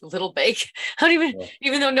place for Little Bake. I don't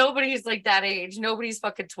even though nobody's like that age, nobody's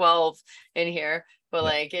fucking 12 in here. But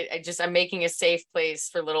like I'm making a safe place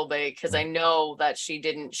for Little Bake, because I know that she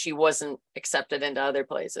wasn't accepted into other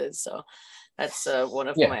places. So that's one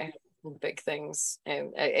of my big things.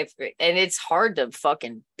 And it's hard to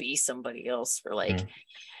fucking be somebody else for like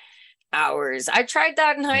hours. I tried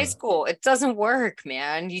that in high school. It doesn't work,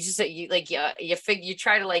 man. You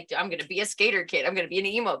try to like, I'm gonna be a skater kid, I'm gonna be an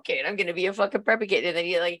emo kid, I'm gonna be a fucking preppy kid, and then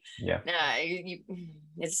you like,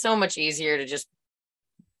 it's so much easier to just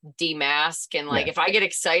demask, and like if I get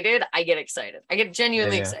excited, I get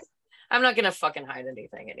genuinely excited. I'm not gonna fucking hide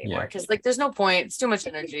anything anymore, because like there's no point, it's too much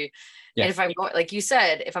energy. And if I'm going, like you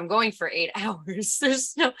said, if I'm going for 8 hours,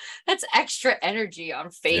 that's extra energy on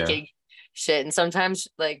faking shit. And sometimes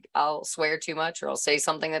like I'll swear too much, or I'll say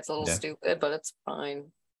something that's a little stupid, but it's fine.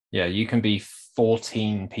 You can be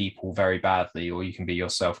 14 people very badly, or you can be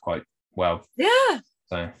yourself quite well.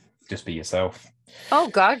 So just be yourself. Oh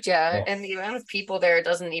god, and the amount of people there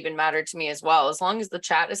doesn't even matter to me as well, as long as the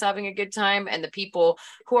chat is having a good time and the people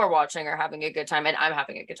who are watching are having a good time and I'm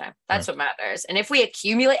having a good time. That's what matters. And if we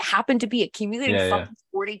happen to be accumulating fucking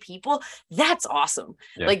 40 people, that's awesome.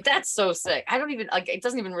 Like that's so sick. I don't even like, it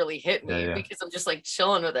doesn't even really hit me because I'm just like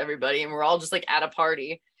chilling with everybody and we're all just like at a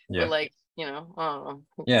party. But like, you know, I don't know.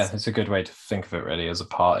 It's a good way to think of it really, as a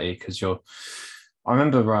party, because I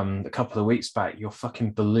remember a couple of weeks back, your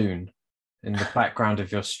fucking balloon in the background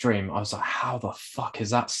of your stream, I was like, how the fuck is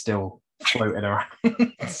that still floating around?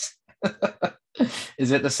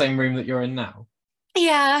 Is it the same room that you're in now?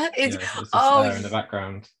 Yeah, It's just there in the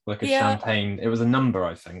background, like a champagne. It was a number,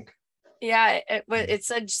 I think. Yeah, it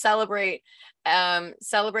said celebrate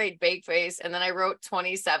Bakeface, and then I wrote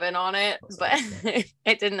 27 on it, but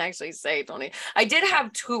it didn't actually say 20. I did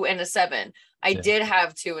have 2 and a 7. I did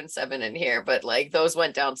have 2 and 7 in here, but like those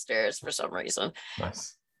went downstairs for some reason.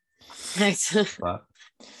 Nice. Nice.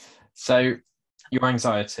 So your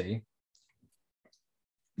anxiety,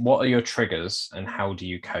 what are your triggers and how do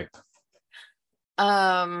you cope?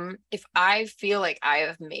 If I feel like I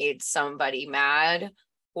have made somebody mad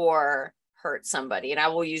or hurt somebody, and I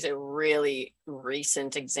will use a really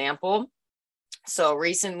recent example. So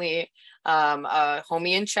recently, a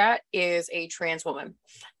homie in chat is a trans woman,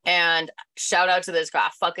 and shout out to this guy.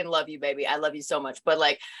 I fucking love you, baby. I love you so much. But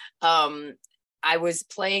like, I was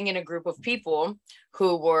playing in a group of people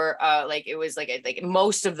who were like, it was like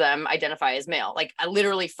most of them identify as male. Like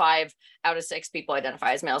literally 5 out of 6 people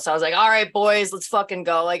identify as male. So I was like, all right, boys, let's fucking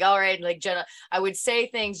go. Like, all right, like Jenna, I would say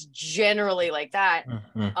things generally like that.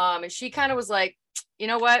 And she kind of was like, you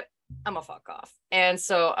know what? I'm a fuck off. And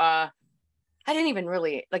so I didn't even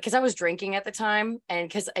really like, because I was drinking at the time, and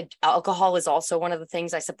because alcohol is also one of the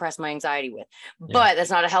things I suppress my anxiety with, but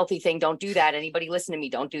that's not a healthy thing. Don't do that. Anybody listen to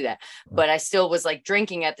me, don't do that. But I still was like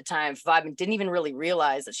drinking at the time, vibing, didn't even really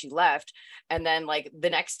realize that she left. And then like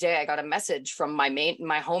the next day I got a message from my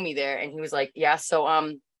homie there, and he was like, yeah,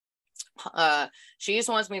 so she just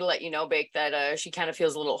wants me to let you know, Bake, that she kind of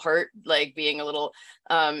feels a little hurt, like being a little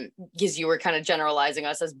because you were kind of generalizing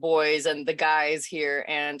us as boys and the guys here,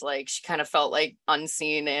 and like she kind of felt like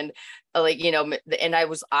unseen, and like, you know,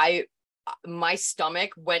 and my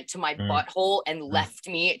stomach went to my butthole and left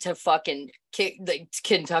me to fucking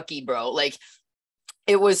Kentucky, bro. Like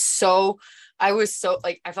I was so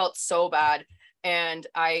like, I felt so bad. And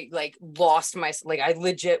I like lost my, like, I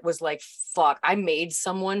legit was like, fuck, I made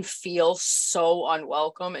someone feel so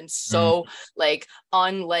unwelcome and so like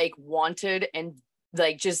unlike wanted, and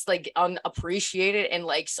like just like unappreciated, and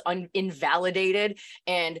like invalidated.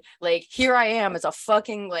 And like here I am as a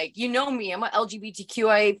fucking, like, you know me, I'm a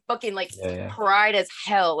LGBTQIA fucking like pride as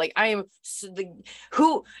hell. Like I am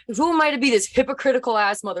who am I to be this hypocritical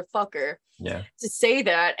ass motherfucker to say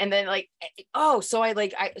that? And then like, so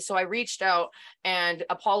I reached out and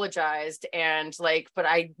apologized, and like, but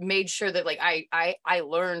I made sure that like I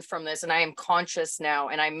learned from this, and I am conscious now,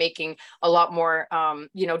 and I'm making a lot more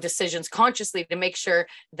you know, decisions consciously to make sure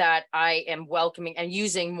that I am welcoming and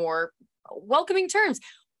using more welcoming terms.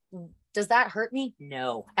 Does that hurt me?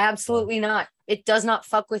 No, absolutely not. It does not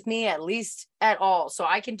fuck with me, at least at all. So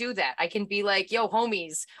I can do that. I can be like, yo,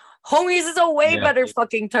 homies is a way better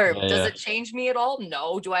fucking term. Does it change me at all?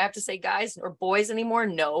 No. Do I have to say guys or boys anymore?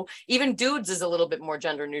 No. Even dudes is a little bit more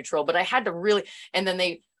gender neutral, but I had to really, and then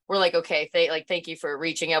they were like, okay, thank you for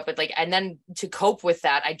reaching out. But like, and then to cope with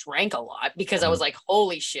that, I drank a lot, because I was like,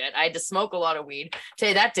 holy shit, I had to smoke a lot of weed.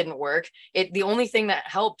 That didn't work. The only thing that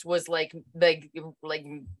helped was like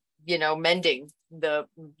you know, mending the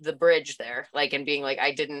bridge there, like, and being like,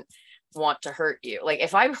 I didn't want to hurt you. Like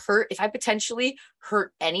if I potentially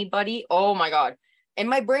hurt anybody, oh my God. And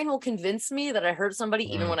my brain will convince me that I hurt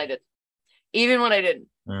somebody even when I didn't.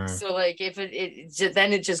 So like if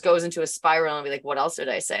then it just goes into a spiral, and be like, what else did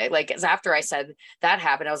I say? Like, as after I said that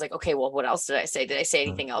happened, I was like, okay, well, what else did I say? Did I say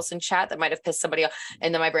anything else in chat that might have pissed somebody off?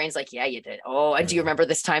 And then my brain's like, yeah, you did. Oh, and do you remember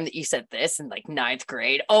this time that you said this in like 9th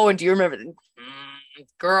grade? Oh, and do you remember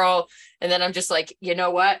girl? And then I'm just like, you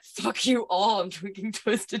know what? Fuck you all. I'm drinking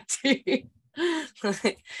Twisted Tea.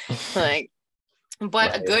 like,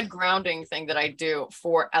 but a good grounding thing that I do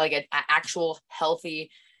for like an actual healthy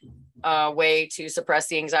way to suppress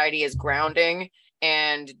the anxiety is grounding,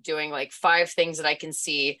 and doing like 5 things that I can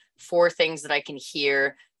see, 4 things that I can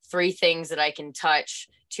hear, 3 things that I can touch,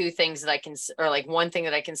 2 things that I can, or like 1 thing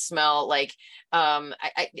that I can smell, like and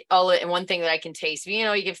 1 thing that I can taste. You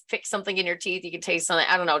know, you can fix something in your teeth, you can taste something,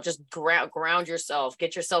 I don't know, just ground yourself,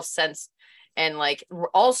 get yourself sensed, and like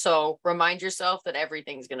also remind yourself that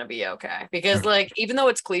everything's gonna be okay. Because like, even though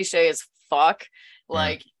it's cliche as fuck,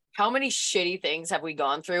 like how many shitty things have we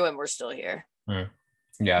gone through and we're still here?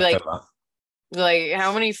 Yeah, like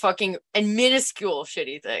how many fucking and minuscule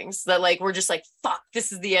shitty things that like we're just like, fuck,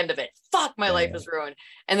 this is the end of it, fuck, my life is ruined.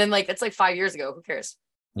 And then like, that's like 5 years ago, who cares?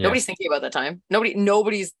 Nobody's thinking about that time.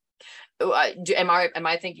 Nobody's am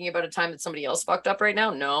I thinking about a time that somebody else fucked up right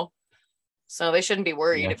now? No. So they shouldn't be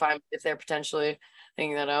worried if they're potentially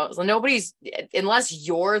thinking that out. So nobody's, unless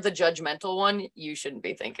you're the judgmental one, you shouldn't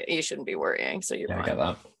be worrying. So you're fine. I get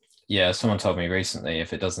that. Yeah, someone told me recently,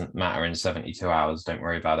 if it doesn't matter in 72 hours, don't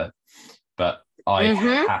worry about it. But I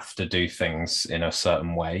Mhm. have to do things in a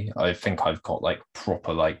certain way. I think I've got like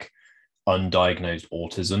proper like undiagnosed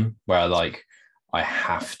autism where like I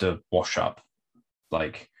have to wash up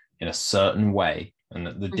like in a certain way and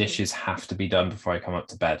the Mhm. dishes have to be done before I come up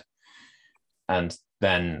to bed. And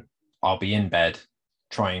then I'll be in bed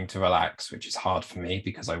trying to relax, which is hard for me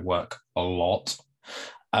because I work a lot.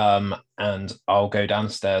 And I'll go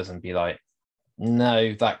downstairs and be like,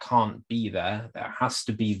 no, that can't be there. That has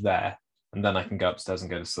to be there. And then I can go upstairs and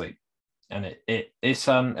go to sleep. And it's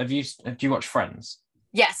have you watched Friends?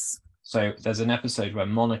 Yes. So there's an episode where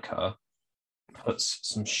Monica puts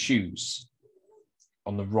some shoes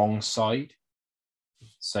on the wrong side.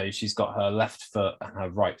 So she's got her left foot and her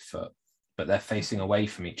right foot, but they're facing away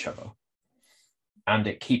from each other. And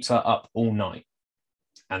it keeps her up all night.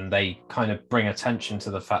 And they kind of bring attention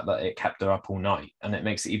to the fact that it kept her up all night. And it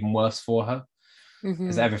makes it even worse for her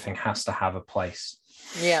because Mhm. everything has to have a place.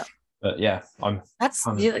 Yeah. But yeah, That's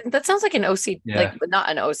kind of, yeah, that sounds like an OCD, yeah, not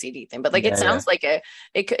an OCD thing, but like it yeah, yeah. sounds like it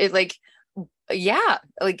like yeah,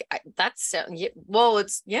 like that's yeah, well,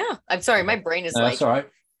 it's yeah. I'm sorry, my brain is No, like that's all right.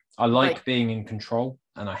 I like like being in control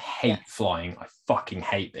and I yeah. hate flying. I fucking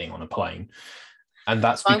hate being on a plane. And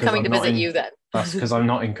that's So I'm because coming I'm to not visit in you then. that's because I'm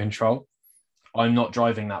not in control. I'm not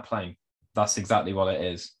driving that plane. That's exactly what it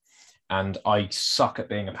is. And I suck at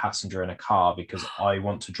being a passenger in a car because I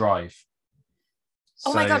want to drive.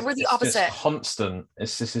 Oh So my God, we're the it's just opposite. constant.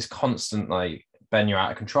 It's just this constant like, Ben, you're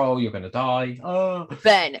out of control. You're going to die. Oh,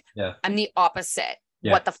 Ben, yeah, I'm the opposite.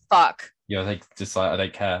 yeah, What the fuck? yeah. Like just like I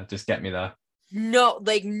don't care. Just get me there. No,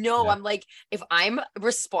 like no, Yeah, I'm like if I'm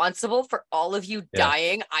responsible for all of you yeah.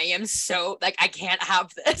 dying, I am so like I can't have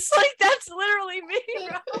this. Like that's literally me,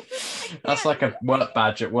 bro. That's like a work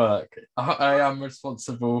badge at work. I am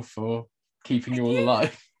responsible for keeping I you all can't.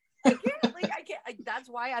 alive. I can't. That's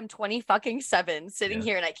why I'm 20 fucking 7 sitting Yeah.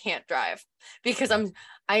 here and I can't drive because I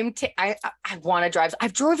want to drive.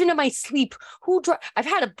 I've driven in my sleep. Who drive? I've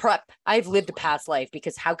had a prep. I've lived a past life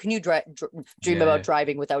because how can you dream about Yeah.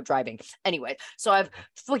 driving without driving? Anyway, so I've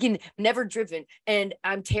fucking never driven and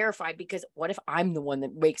I'm terrified because what if I'm the one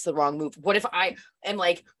that makes the wrong move? What if I am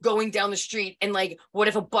like going down the street and like what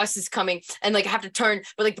if a bus is coming and like I have to turn,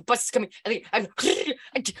 but like the bus is coming and like, I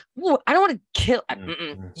don't want to kill.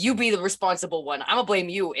 You be the responsible one. I'm gonna blame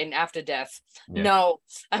you in after death. Yeah. No,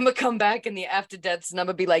 I'm gonna come back in the after deaths and I'm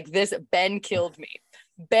gonna be like, this Ben killed me.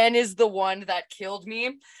 Ben is the one that killed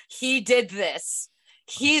me. He did this.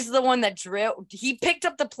 He's the one that drilled. He picked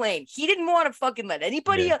up the plane. He didn't want to fucking let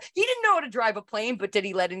anybody Yeah. else. He didn't know how to drive a plane, but did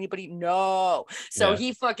he let anybody? No. So Yeah.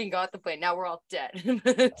 he fucking got the plane. Now we're all dead.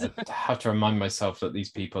 I have to remind myself that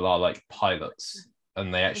these people are like pilots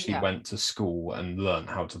and they actually Yeah. went to school and learned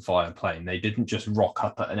how to fly a plane. They didn't just rock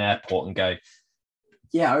up at an airport and go,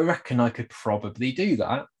 yeah, I reckon I could probably do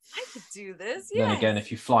that. I could do this. Then Yeah. again,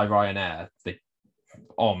 if you fly Ryanair,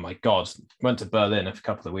 oh my God, went to Berlin a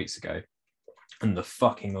couple of weeks ago and the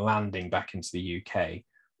fucking landing back into the UK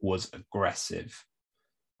was aggressive.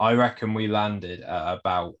 I reckon we landed at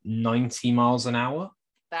about 90 miles an hour.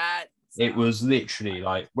 It was literally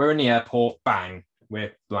like, we're in the airport, bang,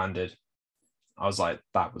 we're landed. I was like,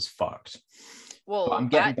 that was fucked. Well, but I'm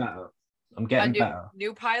getting better. I'm getting better.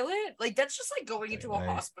 New pilot, like that's just like going into a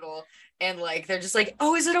hospital and like they're just like,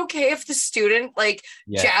 oh, is it okay if the student like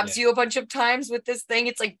jabs you a bunch of times with this thing?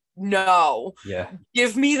 It's like, no,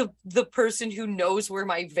 give me the person who knows where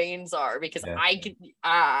my veins are because I can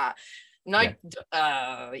I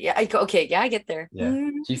get there. Yeah.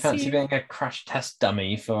 Do you fancy being a crash test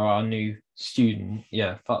dummy for our new student?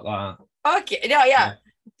 Yeah, fuck that. Okay, no, yeah.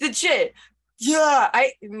 Legit. Yeah,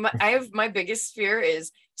 I have my biggest fear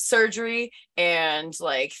is surgery and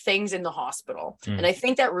like things in the hospital. And I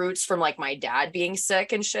think that roots from like my dad being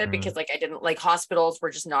sick and shit because like I didn't like hospitals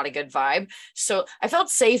were just not a good vibe. So I felt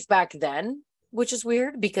safe back then, which is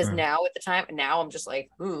weird because now at the time, now I'm just like,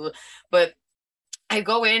 ooh. But I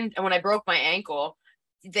go in and when I broke my ankle,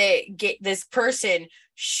 they get this person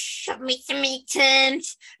shove me to me tent.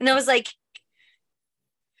 And I was like,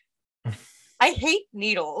 I hate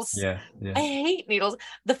needles. Yeah. I hate needles.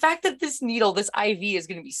 The fact that this needle, this IV is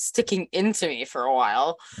going to be sticking into me for a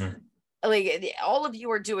while. Like all of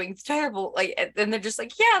you are doing terrible. Like, and they're just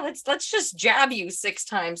like, yeah, let's just jab you 6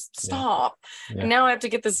 times. Stop. And now I have to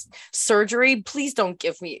get this surgery. Please don't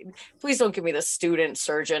give me the student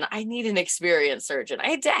surgeon. I need an experienced surgeon. I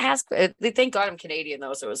had to ask. Thank God I'm Canadian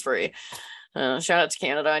though, so it was free. Shout out to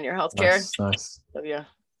Canada and your healthcare. Nice. So, yeah.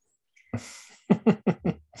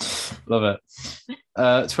 Love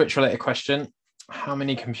it. Twitch related question. How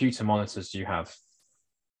many computer monitors do you have?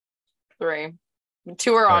 3.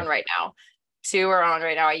 2 are on right now. 2 are on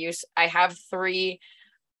right now. I have 3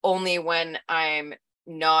 only when I'm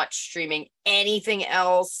not streaming anything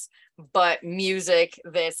else but music,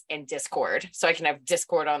 this, and Discord. So I can have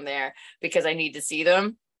Discord on there because I need to see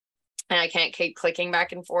them. And I can't keep clicking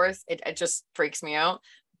back and forth. It just freaks me out.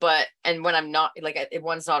 But, and when I'm not, like,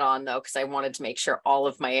 one's not on though, because I wanted to make sure all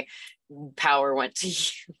of my power went to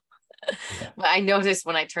you. Yeah. But I noticed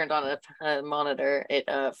when I turned on a monitor, it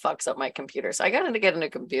fucks up my computer. So I got to get a new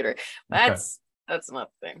computer. That's another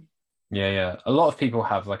thing. Yeah. A lot of people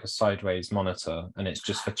have like a sideways monitor and it's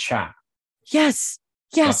just for chat. Yes.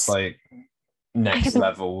 That's like next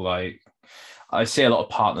level. Like I see a lot of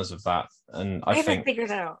partners of that. And I haven't think, figured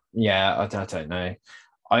it out. Yeah, I don't know.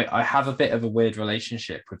 I have a bit of a weird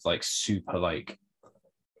relationship with like super like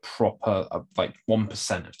proper like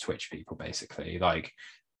 1% of Twitch people, basically, like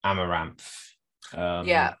Amaranth,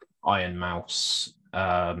 Iron Mouse,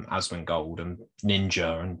 Asmongold, and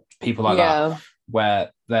Ninja, and people like that,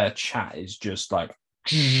 where their chat is just like,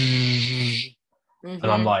 and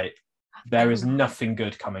I'm like, there is nothing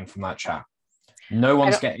good coming from that chat. No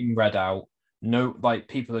one's getting read out. No, like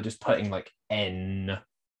people are just putting like N.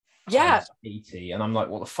 80, and I'm like,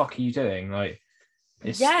 what the fuck are you doing? Like,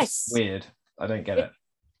 it's weird. I don't get it.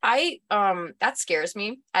 That scares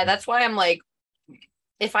me. That's why I'm like,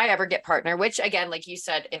 if I ever get partner, which again, like you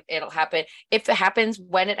said, if it'll happen, if it happens,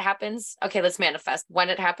 when it happens, okay, let's manifest when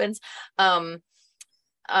it happens. I'm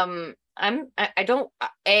scared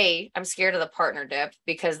of the partner dip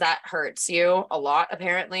because that hurts you a lot.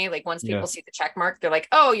 Apparently, like once people see the check mark, they're like,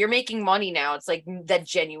 oh, you're making money now. It's like, that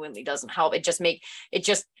genuinely doesn't help.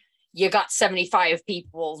 You got 75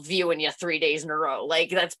 people viewing you 3 days in a row. Like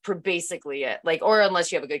that's basically it. Like, or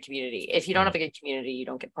unless you have a good community. If you don't have a good community, you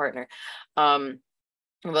don't get partner. But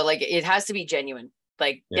like it has to be genuine.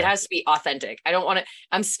 Like it has to be authentic.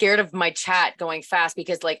 I'm scared of my chat going fast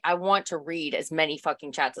because like I want to read as many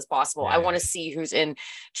fucking chats as possible. I want to see who's in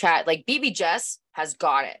chat. Like BB Jess has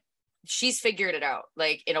got it. She's figured it out,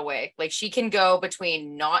 like in a way. Like she can go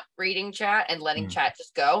between not reading chat and letting chat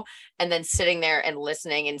just go, and then sitting there and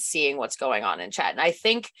listening and seeing what's going on in chat. And I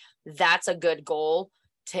think that's a good goal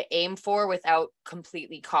to aim for without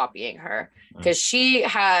completely copying her, because she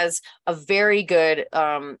has a very good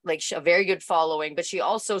a very good following, but she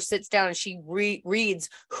also sits down and she reads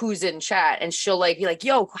who's in chat, and she'll like be like,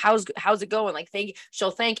 yo, how's it going, like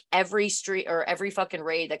she'll thank every street or every fucking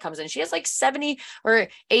raid that comes in. She has like 70 or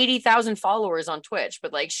 80,000 followers on Twitch,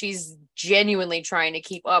 but like she's genuinely trying to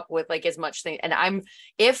keep up with like as much thing. And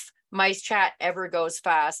if my chat ever goes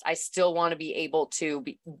fast, I still want to be able to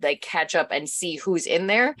catch up and see who's in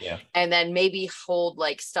there, and then maybe hold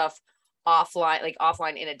like stuff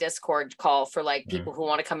offline in a Discord call for like people who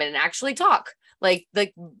want to come in and actually talk, like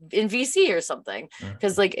in VC or something,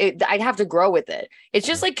 because like I'd have to grow with it. It's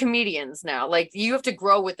just like comedians now, like you have to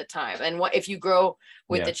grow with the time, and if you grow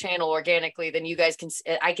with the channel organically, then you guys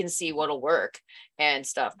I can see what'll work and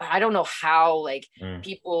stuff. But I don't know how like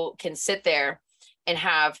people can sit there and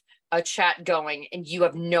have a chat going and you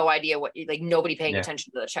have no idea what, like nobody paying attention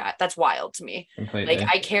to the chat. That's wild to me. Completely. Like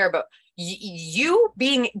I care about you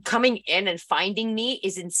coming in and finding me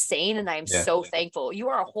is insane, and I am so thankful. You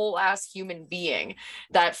are a whole ass human being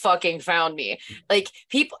that fucking found me. Like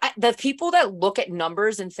the people that look at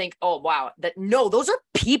numbers and think, oh wow, those are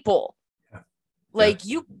people. Like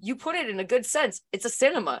you put it in a good sense. It's a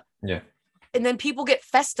cinema. And then people get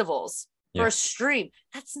festivals for a stream.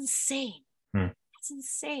 That's insane. It's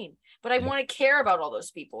insane. But I want to care about all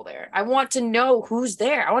those people there. I want to know who's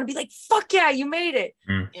there. I want to be like, fuck yeah, you made it.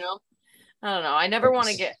 You know? I don't know. I never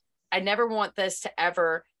want this to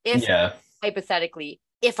ever, hypothetically,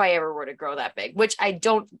 if I ever were to grow that big, which I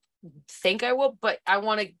don't think I will, but I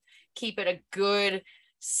want to keep it a good,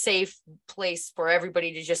 safe place for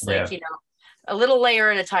everybody to just like, you know, a little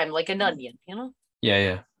layer at a time, like an onion, you know?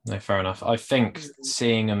 Yeah. No, fair enough. I think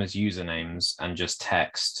seeing them as usernames and just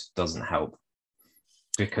text doesn't help,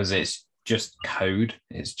 because it's just code.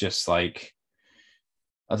 It's just like,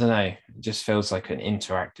 I don't know, it just feels like an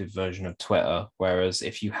interactive version of Twitter. Whereas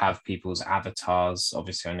if you have people's avatars,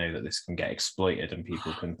 obviously I know that this can get exploited and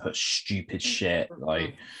people can put stupid shit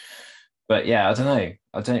like, but yeah, I don't know.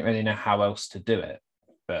 I don't really know how else to do it,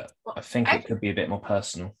 but I think it could be a bit more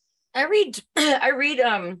personal. I read, I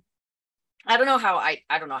don't know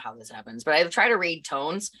how this happens, but I try to read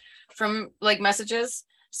tones from like messages.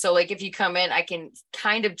 So like if you come in, I can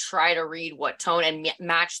kind of try to read what tone and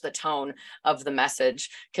match the tone of the message.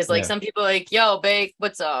 Cause like some people are like, yo, Bake,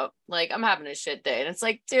 what's up? Like, I'm having a shit day. And it's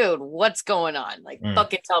like, dude, what's going on? Like,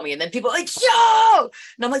 fucking tell me. And then people are like, yo,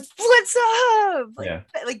 and I'm like, what's up?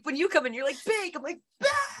 Like when you come in, you're like, Bake. I'm like,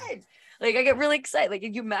 bad. Like I get really excited.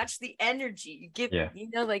 Like you match the energy you give, you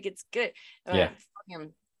know, like it's good.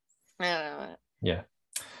 I don't know. Yeah.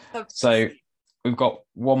 Okay. So we've got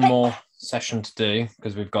one more session to do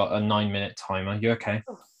because we've got a 9-minute timer. You okay?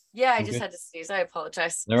 Yeah, I You just good? had to sneeze. I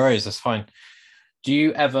apologize. No worries, that's fine. Do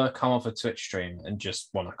you ever come off a Twitch stream and just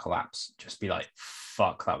want to collapse? Just be like,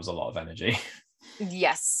 fuck, that was a lot of energy.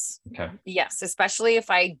 Yes. Okay. Yes, especially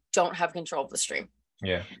if I don't have control of the stream.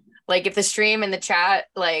 Yeah. Like if the stream and the chat,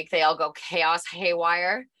 like they all go chaos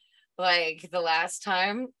haywire. Like the last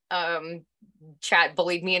time, chat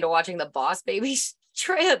bullied me into watching the Boss Baby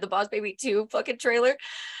trailer, the Boss Baby 2 fucking trailer.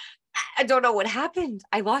 I don't know what happened.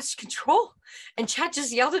 I lost control, and chat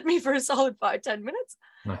just yelled at me for a solid 5-10 minutes.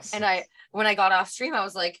 Nice. And when I got off stream, I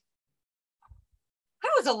was like,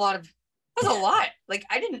 that was a lot. Like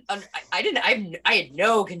I had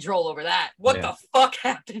no control over that. What the fuck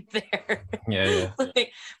happened there? Yeah.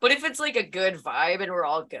 Like, but if it's like a good vibe and we're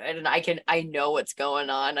all good and I know what's going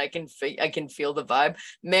on, I can feel the vibe,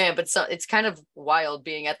 man. But it's kind of wild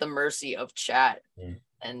being at the mercy of chat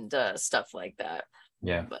and stuff like that.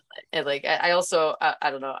 Yeah. But like I also I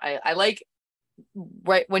don't know, I like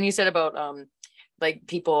right when you said about like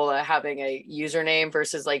people having a username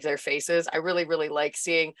versus like their faces. I really, really like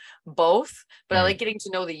seeing both, but I like getting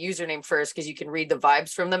to know the username first because you can read the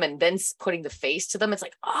vibes from them and then putting the face to them. It's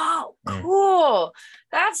like, oh, cool.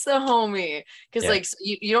 That's the homie. Because like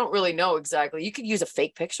you don't really know exactly. You could use a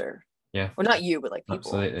fake picture. Yeah. Well, not you, but like people.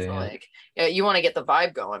 Absolutely. So like, you want to get the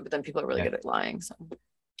vibe going, but then people are really good at lying. So.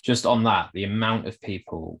 Just on that, the amount of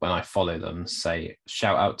people when I follow them say,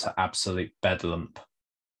 shout out to Absolute Bedlamp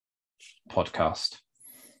podcast.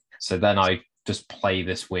 So then I just play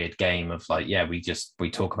this weird game of like, we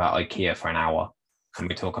talk about IKEA for an hour and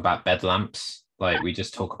we talk about bed lamps. Like we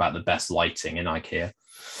just talk about the best lighting in IKEA.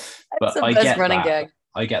 That's the best running gag.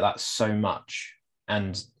 I get that so much.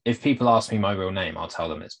 And if people ask me my real name, I'll tell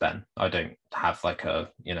them it's Ben. I don't have like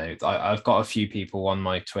I've got a few people on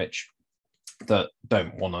my Twitch that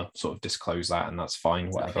don't want to sort of disclose that, and that's fine,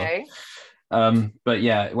 whatever. Okay. But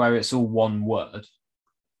yeah, where it's all one word,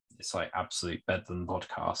 it's like Absolute Bedlam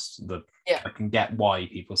podcast. I can get why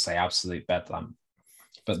people say Absolute Bedlam,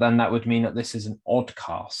 but then that would mean that this is an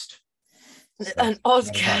oddcast. So, an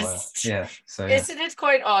oddcast. Yeah. So isn't it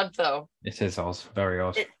quite odd though? It is odd. Very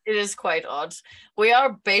odd. It is quite odd. We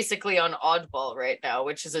are basically on Oddball right now,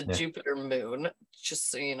 which is a Jupiter moon,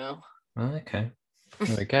 just so you know. Okay.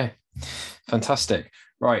 There we go. Fantastic.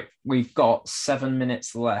 Right. We've got 7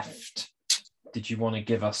 minutes left. Did you want to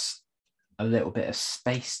give us a little bit of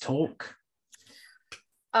space talk?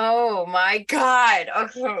 Oh my God.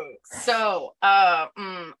 Okay. So,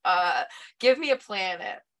 give me a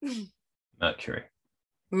planet.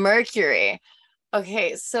 Mercury.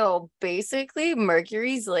 Okay. So basically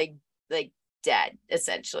Mercury's like dead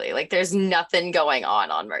essentially. Like there's nothing going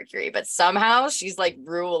on Mercury, but somehow she's like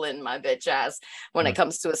ruling my bitch ass when it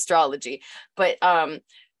comes to astrology. But,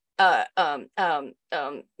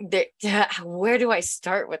 where do I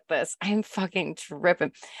start with this? I'm fucking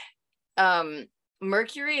tripping.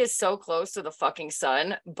 Mercury is so close to the fucking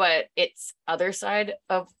sun, but its other side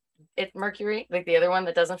of it, Mercury, like the other one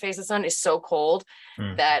that doesn't face the sun, is so cold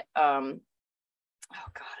that oh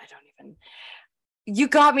God, I don't even. You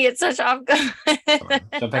got me at such off guard.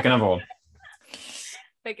 So pick another one.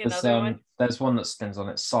 Pick another one. There's one that spins on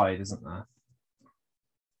its side, isn't there?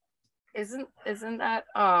 Isn't that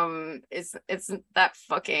isn't that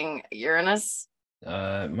fucking Uranus?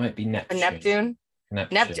 It might be Neptune.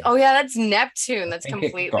 Neptune. Oh yeah, that's Neptune. That's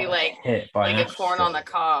completely like a corn on the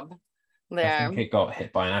cob. There. I think it got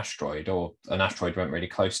hit by an asteroid, or an asteroid went really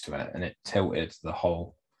close to it, and it tilted the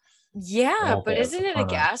whole. Yeah, but isn't it a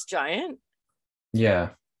gas giant?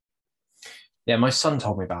 Yeah. Yeah, my son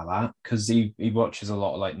told me about that because he watches a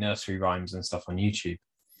lot of like nursery rhymes and stuff on YouTube,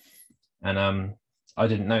 and I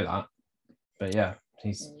didn't know that, but yeah,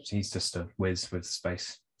 he's just a whiz with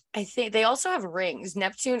space. I think they also have rings.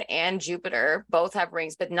 Neptune and Jupiter both have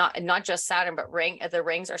rings, but not just Saturn, but the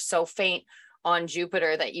rings are so faint on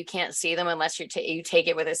Jupiter that you can't see them unless you take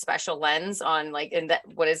it with a special lens on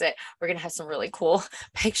what is it? We're going to have some really cool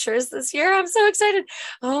pictures this year. I'm so excited.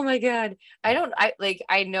 Oh my God. I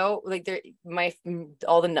know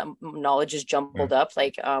all the knowledge is jumbled up,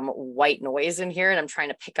 like white noise in here. And I'm trying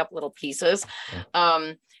to pick up little pieces.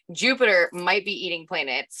 Jupiter might be eating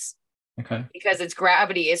planets. Okay. Because its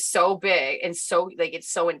gravity is so big and so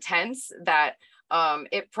it's so intense that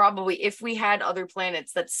it probably, if we had other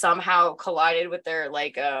planets that somehow collided with their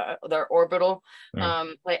orbital,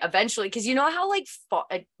 eventually, because you know how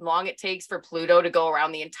long it takes for Pluto to go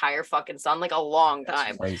around the entire fucking sun, like a long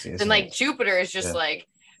time. Then Jupiter is just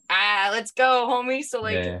let's go, homie. So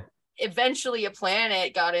eventually a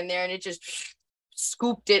planet got in there and it just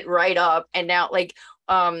scooped it right up, and now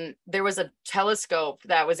there was a telescope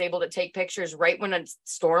that was able to take pictures right when a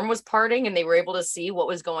storm was parting, and they were able to see what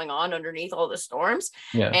was going on underneath all the storms.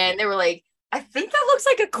 Yeah. And they were like, I think that looks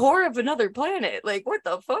like a core of another planet. Like, what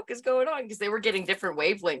the fuck is going on? Because they were getting different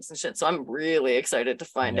wavelengths and shit. So I'm really excited to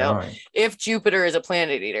find out if Jupiter is a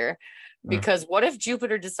planet eater. Because what if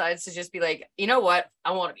Jupiter decides to just be like, you know what?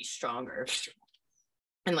 I want to be stronger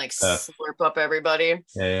and like slurp up everybody.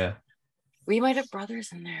 Yeah. We might have brothers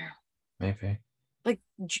in there. Maybe. Like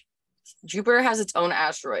Jupiter has its own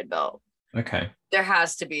asteroid belt. Okay. There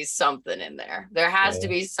has to be something in there. There has to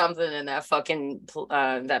be something in that fucking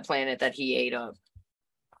that planet that he ate up.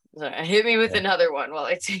 So hit me with another one while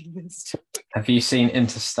I take this. Have you seen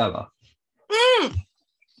Interstellar?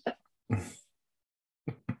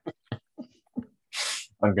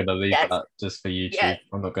 I'm going to leave that just for YouTube. Yes.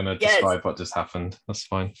 I'm not going to describe what just happened. That's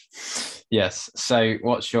fine. Yes. So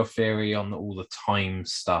what's your theory on all the time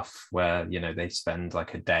stuff where, you know, they spend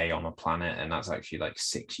like a day on a planet and that's actually like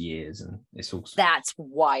 6 years and it's all... That's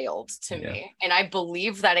wild to me. And I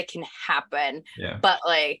believe that it can happen. Yeah. But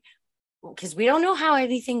like, because we don't know how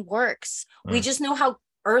anything works. We just know how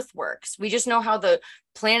Earth works. We just know how the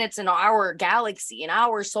planets in our galaxy, in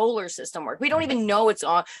our solar system work. We don't even know it's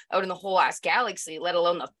out in the whole ass galaxy, let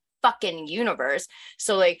alone the fucking universe.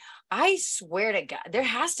 So like, I swear to God, there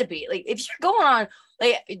has to be, like, if you're going on,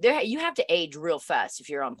 like, you have to age real fast if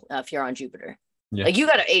you're on Jupiter. Yeah. Like, you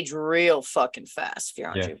got to age real fucking fast if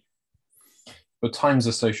you're on Jupiter. But time's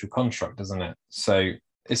a social construct, isn't it? So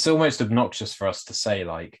it's almost obnoxious for us to say,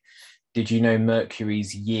 like, did you know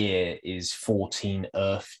Mercury's year is 14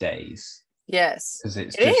 Earth days? Yes, because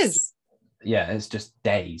it is. Yeah, it's just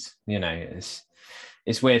days. You know,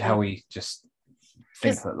 it's weird how we just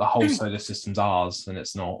think that the whole solar system's ours and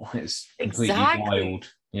it's not. It's completely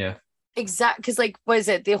wild. Yeah. Exactly, because like, what is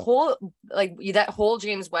it? The whole like that whole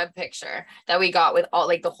James Webb picture that we got with all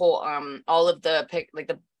like the whole all of the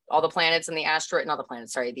all the planets and the asteroid, not the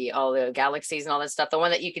planets, sorry, all the galaxies and all that stuff. The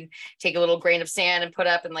one that you can take a little grain of sand and put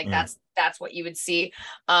up, and like that's what you would see.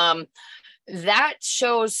 That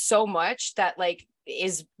shows so much that like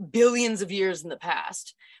is billions of years in the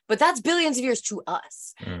past, but that's billions of years to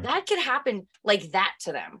us. That could happen like that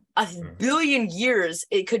to them. A billion years,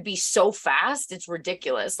 it could be so fast, it's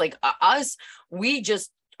ridiculous. Like us, we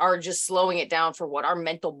are just slowing it down for what our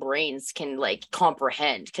mental brains can like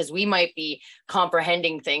comprehend, because we might be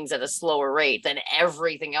comprehending things at a slower rate than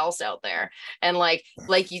everything else out there. And like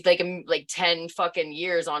 10 fucking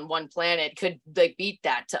years on one planet could like beat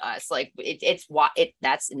that to us. Like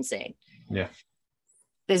that's insane. Yeah.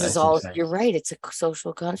 This is all insane. You're right. It's a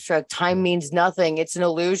social construct. Time means nothing. It's an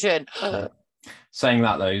illusion. Saying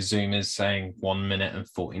that though, Zoom is saying 1 minute and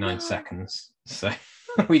 49 seconds. So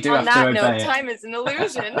we do have to obey it. Time is an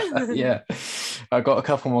illusion. Yeah. I've got a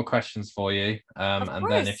couple more questions for you. And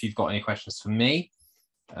then if you've got any questions for me.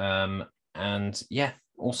 And yeah,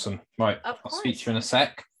 awesome. Right. I'll speak to you in a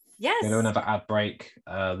sec. Yes. We'll do another ad break.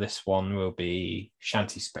 This one will be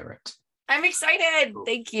Shanty Spirit. I'm excited.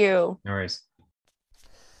 Thank you. No worries.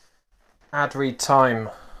 Ad read time.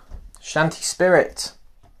 Shanty Spirit.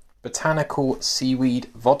 Botanical seaweed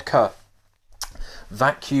vodka.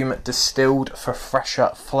 Vacuum distilled for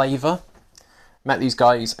fresher flavour. Met these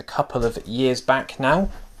guys a couple of years back now,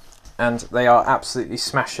 and they are absolutely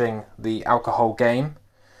smashing the alcohol game.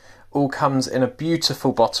 All comes in a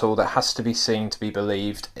beautiful bottle that has to be seen to be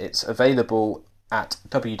believed. It's available at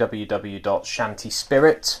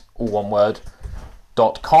www.shantyspirit, all one word,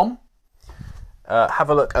 .com. Have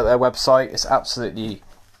a look at their website. It's absolutely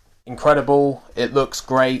incredible. It looks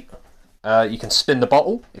great. You can spin the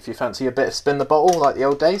bottle if you fancy a bit of spin the bottle like the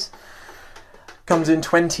old days. Comes in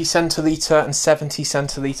 20 centilitre and 70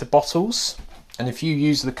 centilitre bottles. And if you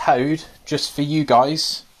use the code, just for you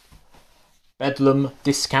guys, Bedlam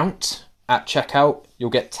discount at checkout, you'll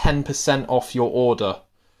get 10% off your order.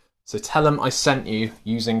 So tell them I sent you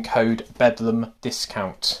using code Bedlam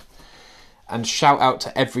discount. And shout out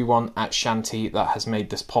to everyone at Shanty that has made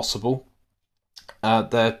this possible.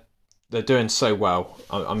 They're doing so well.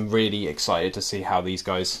 I'm really excited to see how these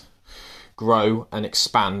guys grow and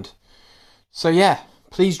expand. So yeah,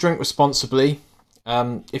 please drink responsibly.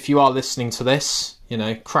 If you are listening to this, you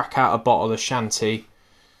know, crack out a bottle of Shanty.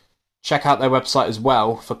 Check out their website as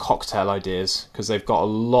well for cocktail ideas, because they've got a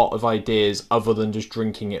lot of ideas other than just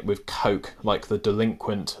drinking it with Coke, like the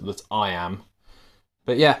delinquent that I am.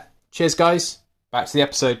 But yeah, cheers guys. Back to the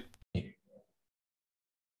episode. There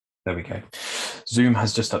we go. Zoom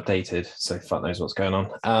has just updated, so fuck knows what's going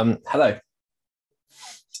on. Hello.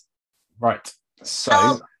 Right.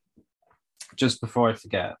 So, just before I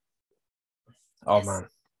forget. Oh, man.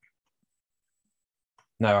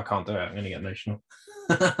 No, I can't do it. I'm going to get emotional.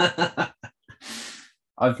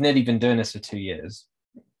 I've nearly been doing this for 2 years,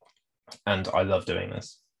 and I love doing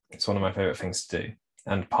this. It's one of my favorite things to do.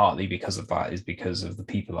 And partly because of that is because of the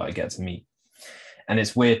people that I get to meet. And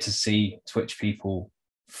it's weird to see Twitch people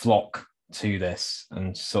flock to this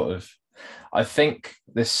and sort of, I think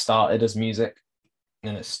this started as music,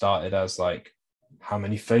 and it started as like, how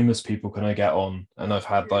many famous people can I get on? And I've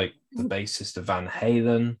had like the bassist of Van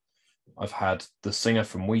Halen, I've had the singer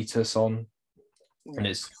from Wheatus on, and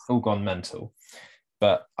it's all gone mental.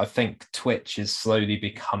 But I think Twitch is slowly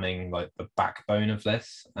becoming like the backbone of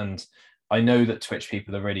this. And I know that Twitch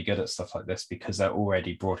people are really good at stuff like this because they're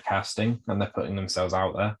already broadcasting and they're putting themselves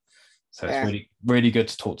out there. So it's really, really good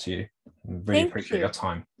to talk to you. Really appreciate your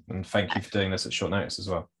time. And thank you for doing this at short notice as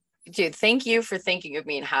well. Dude, thank you for thinking of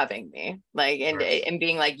me and having me. Like, and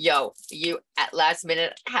being like, yo, you at last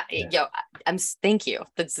minute, yo, thank you.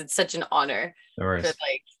 It's such an honor. For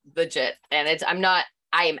like legit. And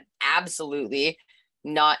I am absolutely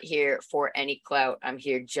not here for any clout. I'm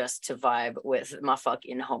here just to vibe with my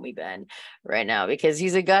fucking homie Ben right now because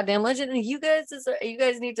he's a goddamn legend. And you guys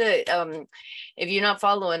need to if you're not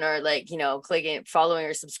following or like, you know, clicking following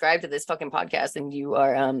or subscribe to this fucking podcast, and you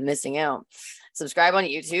are missing out. Subscribe on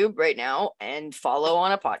YouTube right now and follow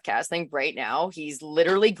on a podcast thing right now. He's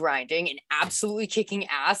literally grinding and absolutely kicking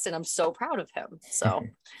ass, and I'm so proud of him. So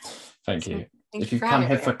thank you. If you come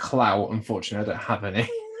here for clout, unfortunately I don't have any.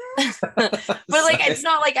 But like it's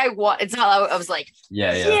not like I was like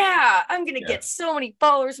I'm gonna get so many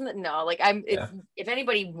followers from it. No, like if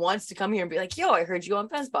anybody wants to come here and be like, yo, I heard you on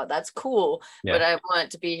Penspot, that's cool. But I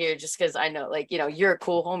want to be here just because I know, like, you know, you're a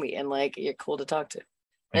cool homie and like you're cool to talk to.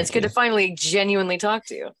 And it's good to finally genuinely talk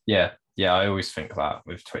to you. Yeah, I always think that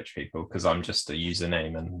with Twitch people because I'm just a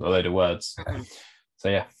username and a load of words. So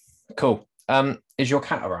yeah, cool. Is your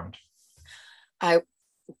cat around?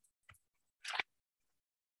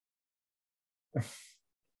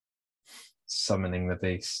 Summoning the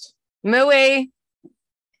beast. Mooey.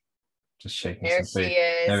 Just shaking some food.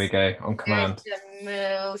 There we go, on command.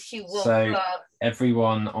 Moo. She woke up.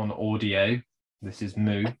 Everyone on audio, this is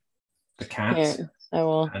Moo, the cat. Yeah, I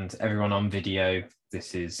will. And everyone on video,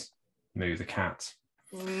 this is Moo, the cat.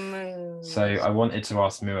 Moo. So I wanted to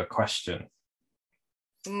ask Moo a question.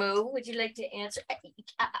 Moo, would you like to answer?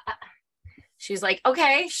 She's like,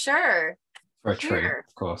 okay, sure. For a tree,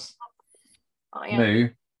 of course. Oh, yeah. Moo,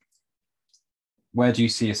 where do you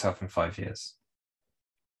see yourself in 5 years?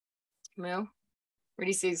 Moo, where do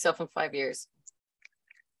you see yourself in 5 years?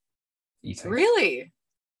 Eating. Really?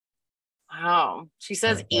 Wow. She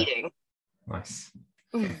says eating. Nice.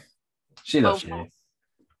 She loves you.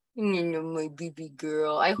 You know, my baby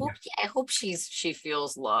girl. I hope she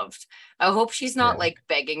feels loved. I hope she's not like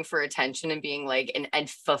begging for attention and being like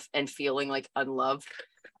and feeling like unloved.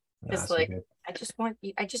 It's like good. I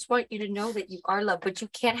just want you to know that you are loved, but you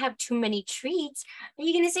can't have too many treats. Are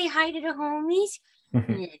you gonna say hi to the homies?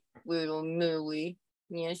 Little Mooey.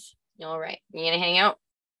 Yes. All right. You gonna hang out?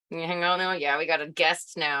 You gonna hang out now? Yeah, we got a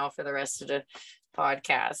guest now for the rest of the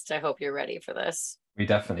podcast. I hope you're ready for this. We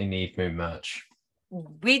definitely need Moo merch.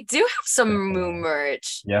 We do have some Moo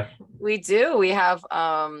merch. Yeah. We do. We have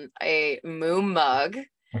a Moo mug.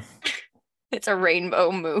 It's a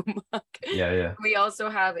rainbow Moo mug. Yeah. We also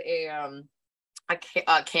have a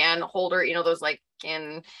can holder, you know, those like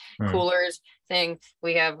can coolers thing.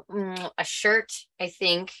 We have a shirt, I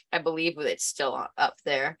believe it's still up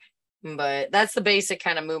there, but that's the basic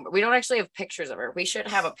kind of Moo. We don't actually have pictures of her. We should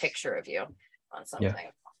have a picture of you on something.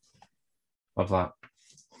 Yeah. Love that.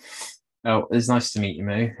 Oh, it's nice to meet you,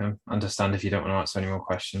 Moo. I understand if you don't want to answer any more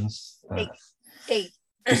questions. Hey.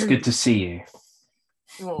 It's good to see you.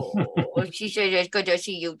 Oh, she said it's good to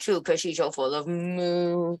see you too because she's so full of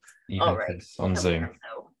Moo. All right. On Zoom.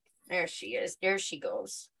 There she is. There she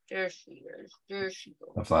goes. There she is. There she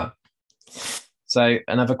goes. Love that. So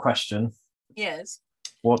another question. Yes.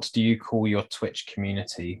 What do you call your Twitch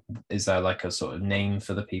community? Is there like a sort of name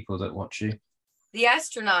for the people that watch you? The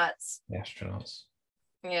astronauts. The astronauts.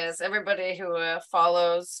 Yes, everybody who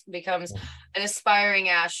follows becomes an aspiring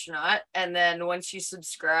astronaut. And then once you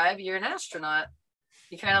subscribe, you're an astronaut.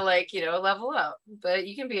 You kind of like, you know, level up. But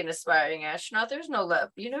you can be an aspiring astronaut. There's no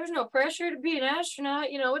there's no pressure to be an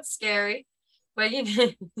astronaut. You know, it's scary. But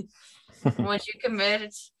once you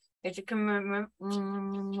commit, it's a commitment.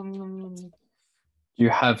 Do you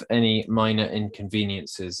have any minor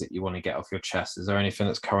inconveniences that you want to get off your chest? Is there anything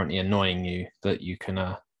that's currently annoying you that you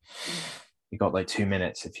can you got like 2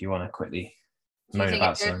 minutes if you want to quickly moan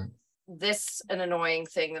about something? This an annoying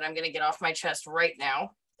thing that I'm going to get off my chest right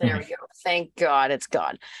now. There we go. Thank God it's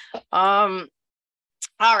gone. All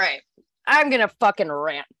right. I'm gonna fucking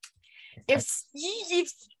rant. If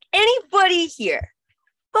anybody here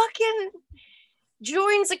fucking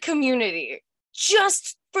joins a community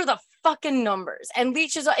just for the fucking numbers and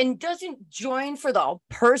leeches and doesn't join for the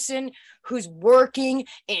person who's working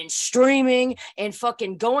and streaming and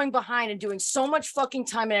fucking going behind and doing so much fucking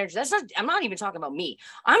time and energy. I'm not even talking about me.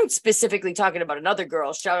 I'm specifically talking about another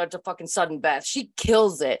girl. Shout out to fucking Sudden Beth. She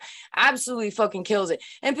kills it. Absolutely fucking kills it.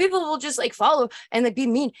 And people will just like follow and like be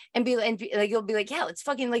mean and be like, you'll be like, yeah, let's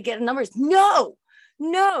fucking like get numbers. No,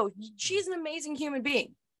 she's an amazing human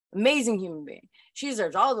being. Amazing human being. She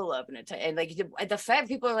deserves all the love and like the fact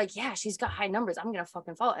people are like, yeah, she's got high numbers. I'm gonna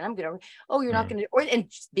fucking follow and I'm gonna. Oh, you're not gonna.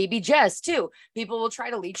 And Baby Jess too. People will try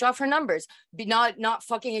to leech off her numbers, be not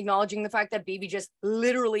fucking acknowledging the fact that Baby Jess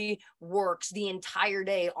literally works the entire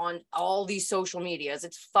day on all these social medias.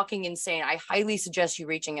 It's fucking insane. I highly suggest you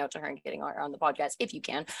reaching out to her and getting her on the podcast if you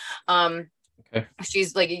can. Okay.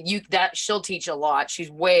 She's like she'll teach a lot.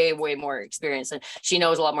 She's way more experienced and she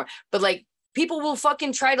knows a lot more. But like, people will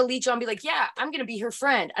fucking try to leech on, be like, yeah, I'm going to be her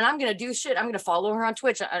friend and I'm going to do shit. I'm going to follow her on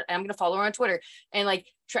Twitch. I'm going to follow her on Twitter and like,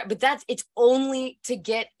 but it's only to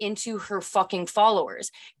get into her fucking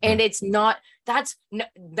followers. And it's not, that's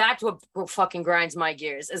what fucking grinds my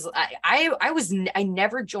gears is I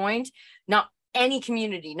never joined, not any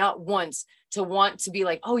community, not once, to want to be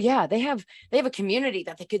like, oh yeah, they have a community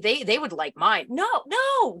that they would like mine.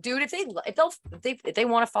 No, dude, if they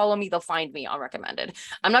want to follow me, they'll find me on recommended.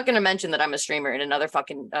 I'm not going to mention that I'm a streamer in another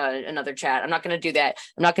fucking another chat. I'm not going to do that.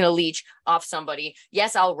 I'm not going to leech off somebody.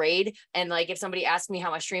 Yes, I'll raid, and like if somebody asks me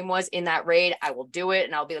how my stream was in that raid, I will do it,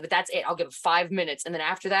 and I'll be like, but that's it. I'll give it 5 minutes, and then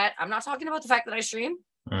after that, I'm not talking about the fact that I stream.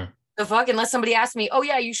 The fuck, unless somebody asks me, oh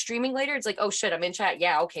yeah, you streaming later? It's like, oh shit, I'm in chat.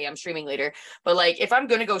 Yeah, okay, I'm streaming later. But like, if I'm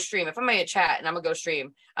gonna go stream, if I'm in a chat and I'm gonna go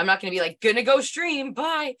stream, I'm not gonna be like, gonna go stream,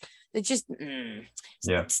 bye. It just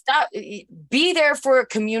stop. Be there for a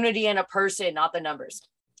community and a person, not the numbers,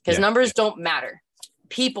 because numbers don't matter.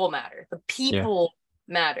 People matter. The people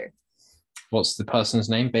matter. What's the person's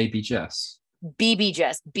name? Baby Jess. BB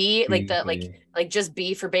Jess. B like the like just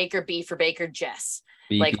B for Baker, B for Baker, Jess.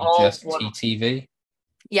 BB like all Jess TTV.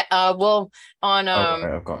 Yeah, well, on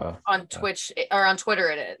I've got her. On Twitch or on Twitter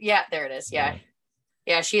it is. Yeah, there it is. Yeah.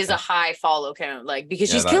 She has a high follow count, like because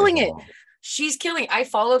she's killing it. She's killing. I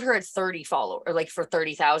followed her at 30 follow or like for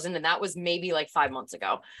 30,000, and that was maybe like 5 months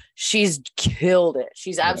ago. She's killed it.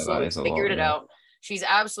 She's absolutely figured it out. She's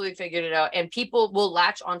absolutely figured it out, and people will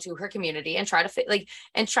latch onto her community and try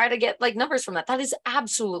to get like numbers from that. That is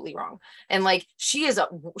absolutely wrong. And like she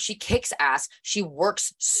kicks ass. She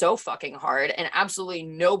works so fucking hard, and absolutely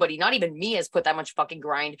nobody, not even me, has put that much fucking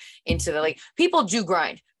grind into the like. People do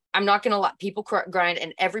grind. I'm not gonna lie. People grind,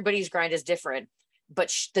 and everybody's grind is different.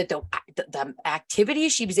 But the activity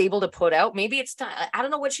she was able to put out, maybe it's time. I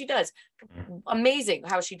don't know what she does. Amazing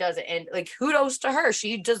how she does it, and like kudos to her.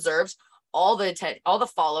 She deserves all the attention, all the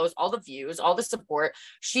follows, all the views, all the support.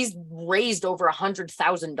 She's raised over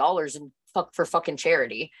 $100,000 for fucking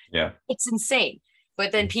charity. Yeah, it's insane.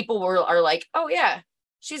 But then people are like, oh yeah,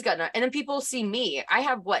 she's got and then people see me. I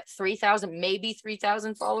have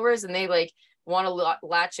 3,000 followers, and they like want to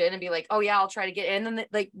latch in and be like, oh yeah, I'll try to get in. And then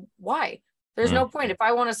like, why? There's no point. If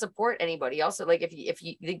I want to support anybody else, like if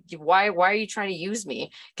you why are you trying to use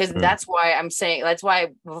me? Because that's why I'm saying, that's why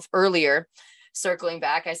earlier, circling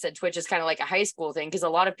back, I said Twitch is kind of like a high school thing, because a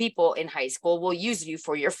lot of people in high school will use you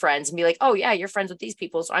for your friends and be like, oh yeah, you're friends with these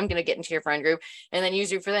people, so I'm going to get into your friend group, and then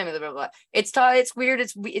use you for them, and blah, blah, blah. It's weird.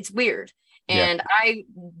 It's weird. And I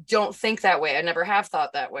don't think that way. I never have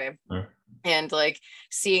thought that way. And like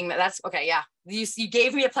seeing that's okay. Yeah. You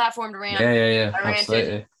gave me a platform to rant. Yeah. I Absolutely.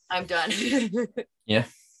 ranted. I'm done. Yeah.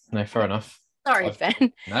 No, fair enough. Sorry,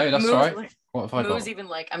 Ben. No, that's all right. What have I got? Moo's even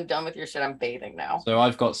like, I'm done with your shit. I'm bathing now. So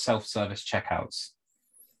I've got self-service checkouts.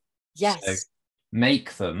 Yes. So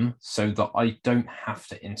make them so that I don't have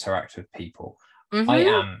to interact with people. I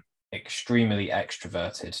am extremely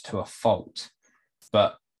extroverted to a fault.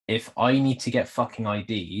 But if I need to get fucking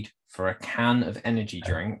ID'd for a can of energy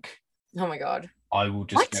drink, oh my God, I will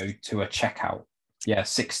just go to a checkout. Yeah,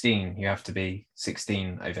 16. You have to be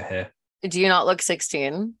 16 over here. Do you not look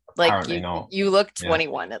 16? Like Apparently not. You look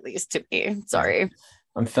 21 at least to me. Sorry.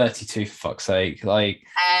 I'm 32 for fuck's sake. Like,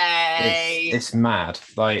 hey. It's mad.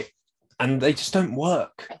 Like, and they just don't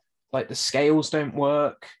work. Like the scales don't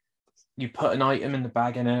work. You put an item in the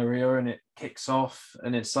bagging area and it kicks off.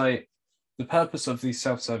 And it's like, the purpose of these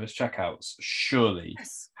self-service checkouts surely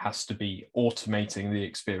has to be automating the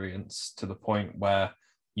experience to the point where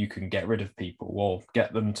you can get rid of people or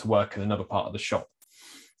get them to work in another part of the shop.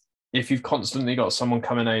 If you've constantly got someone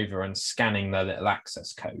coming over and scanning their little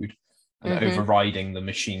access code, and Mhm. overriding the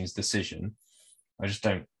machine's decision. I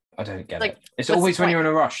don't get Like, it. It's what's the always when point? you're in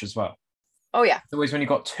a rush as well. Oh yeah. It's always when you've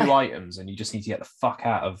got two items and you just need to get the fuck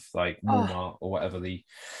out of like Oh. Walmart or whatever the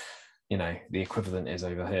equivalent is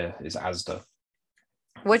over here is Asda.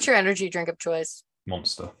 What's your energy drink of choice?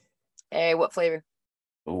 Monster. Hey, what flavor?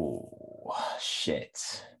 Oh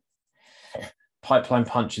shit. Pipeline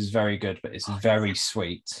Punch is very good, but it's very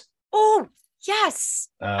sweet. Oh yes,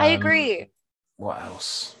 I agree. What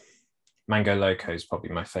else? Mango Loco is probably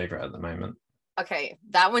my favorite at the moment. Okay,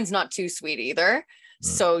 that one's not too sweet either.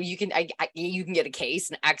 So you can you can get a case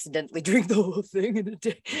and accidentally drink the whole thing in a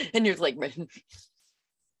day, and you're like, man.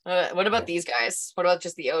 What about these guys? What about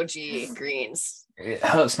just the OG greens? It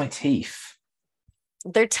hurts my teeth.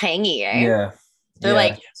 They're tangy, eh? Yeah. They're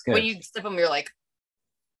like, it's good. when you sip them, you're like,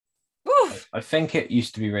 whew. I think it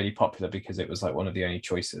used to be really popular because it was like one of the only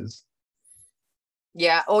choices.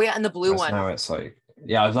 Yeah. Oh yeah, and the blue one. Now it's like,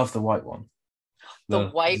 yeah, I love the white one. The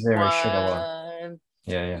white zero one. sugar one.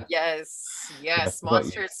 Yeah. Yes. Yes.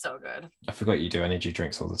 Monster is so good. I forgot you do energy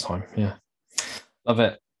drinks all the time. Yeah. Love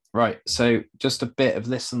it. Right. So just a bit of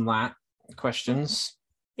this and that questions.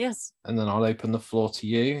 Yes. And then I'll open the floor to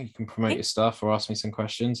you. You can promote your stuff or ask me some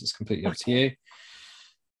questions. It's completely up to you.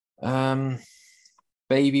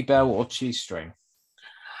 Baby Bell or cheese string?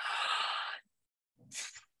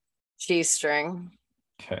 Cheese string.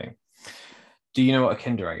 Okay. Do you know what a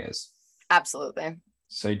Kinder Egg is? Absolutely.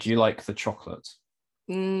 So do you like the chocolate?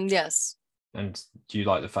 Yes. And do you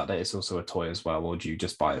like the fact that it's also a toy as well, or do you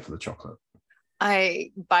just buy it for the chocolate?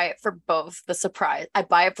 I buy it for both. The surprise. I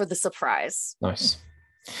buy it for the surprise. Nice.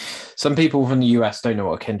 Some people from the US don't know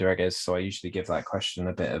what a Kinder Egg is, so I usually give that question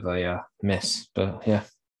a bit of a miss. But yeah,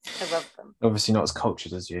 I love them. Obviously not as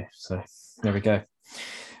cultured as you. So there we go.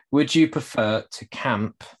 Would you prefer to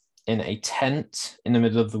camp in a tent in the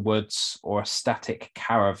middle of the woods or a static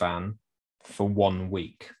caravan for 1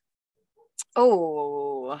 week?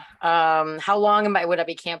 Oh, how long would I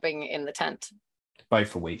be camping in the tent?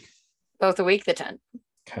 Both a week. Both a week, the tent.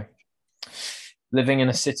 Okay. Living in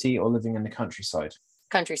a city or living in the countryside?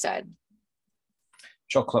 Countryside.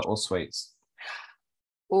 Chocolate or sweets?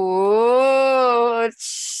 Ooh,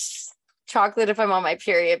 chocolate if I'm on my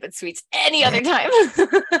period, but sweets any other time.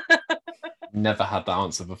 Never had that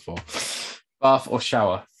answer before. Bath or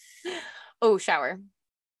shower? Oh, shower.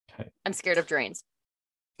 Okay. I'm scared of drains.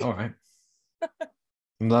 All right.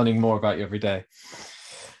 I'm learning more about you every day.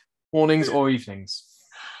 Mornings or evenings?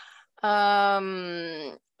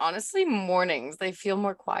 Honestly, mornings. They feel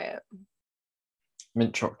more quiet.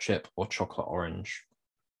 Mint choc chip or chocolate orange?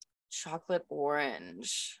 Chocolate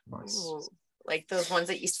orange. Nice. Ooh, like those ones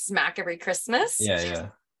that you smack every Christmas? Yeah.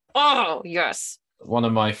 Oh, yes. One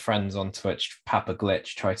of my friends on Twitch, Papa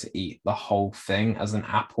Glitch, tried to eat the whole thing as an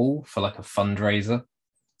apple for like a fundraiser.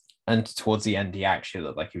 And towards the end, he actually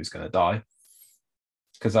looked like he was going to die.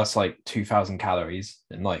 Because that's like 2,000 calories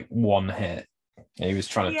in like one hit. And he was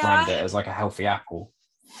trying to brand it as like a healthy apple.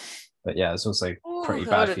 But yeah, it's also pretty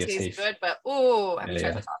bad for your teeth. Good, but have you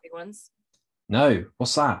tried the toffee ones? No,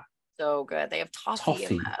 what's that? So good. They have toffee.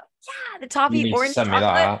 Toffee. Yeah, the toffee you need orange to send chocolate. me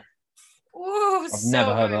that. Ooh, I've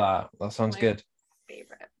never heard of that. That sounds good.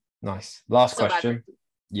 Favorite. Nice. Last question.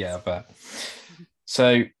 Yeah, I bet.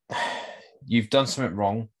 So you've done something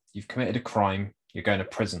wrong. You've committed a crime. You're going to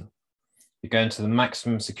prison. You're going to the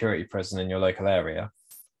maximum security prison in your local area.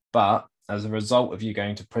 But as a result of you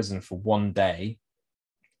going to prison for 1 day,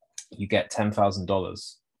 you get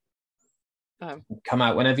 $10,000. Come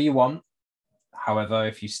out whenever you want. However,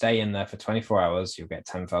 if you stay in there for 24 hours, you'll get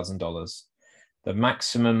 $10,000. The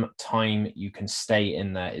maximum time you can stay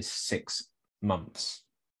in there is 6 months.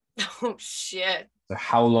 Oh, shit. So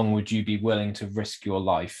how long would you be willing to risk your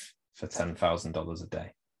life for $10,000 a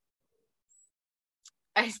day?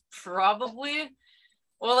 I probably,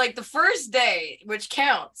 well, like the first day, which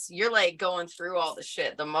counts, you're like going through all the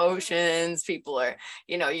shit, the motions, people are,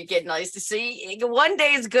 you get nice to see. 1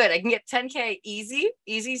 day is good. I can get 10K easy.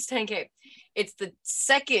 Easy's 10K. It's the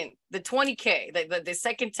second, the 20K, the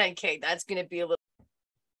second 10K, that's going to be a little.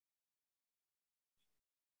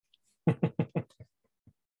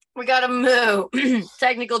 We got to move.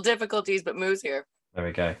 Technical difficulties, but moves here. There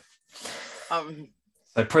we go.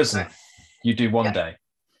 So prison, you do 1 day.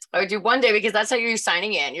 I would do 1 day because that's how you're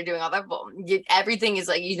signing in. You're doing all that. Everything is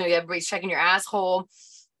like, everybody's checking your asshole.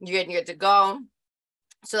 You're good to go.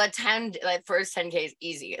 So that first 10K is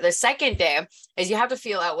easy. The second day is you have to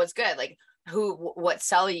feel out what's good. Like what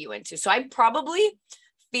cell are you into? So I'd probably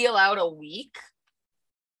feel out a week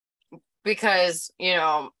because,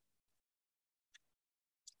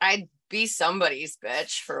 I'd be somebody's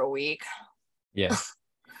bitch for a week. Yeah.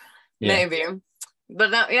 Maybe.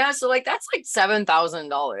 But now, yeah, so like that's like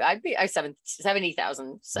 $7,000. I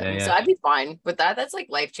 70,000. So Yeah. I'd be fine with that. That's like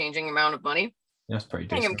life-changing amount of money. That's pretty I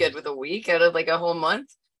think I'm decent. good with a week out of like a whole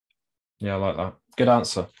month. Yeah, I like that. Good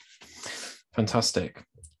answer. Fantastic.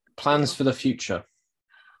 Plans for the future?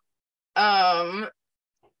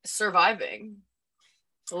 Surviving,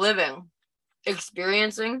 living,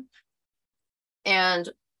 experiencing, and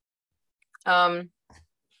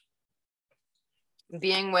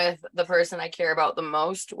being with the person I care about the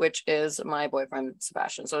most, which is my boyfriend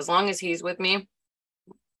Sebastian. So as long as he's with me,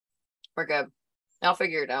 we're good. I'll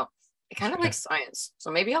figure it out. I kind of like science,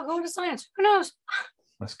 so maybe I'll go into science. Who knows?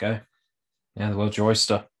 Let's go. Yeah, the world's your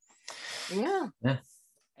oyster. Yeah.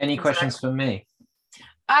 Any questions for me?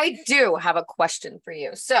 I do have a question for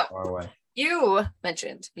you. So Far away. you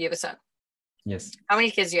mentioned you have a son. Yes. How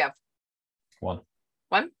many kids do you have? One.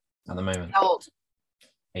 One? At the moment. How old?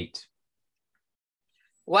 8.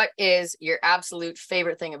 What is your absolute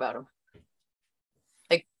favorite thing about him?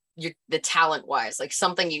 Like the talent wise, like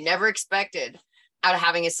something you never expected out of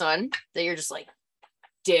having a son that you're just like,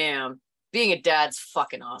 damn, being a dad's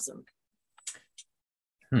fucking awesome.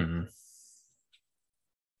 Coy,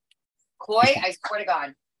 I swear to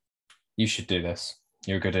God. You should do this.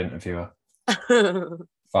 You're a good interviewer.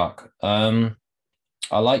 Fuck. I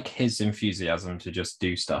like his enthusiasm to just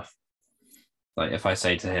do stuff. Like if I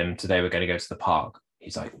say to him, today we're going to go to the park,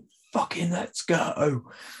 he's like, fucking let's go.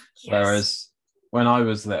 Yes. Whereas when I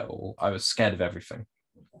was little, I was scared of everything.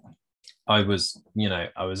 I was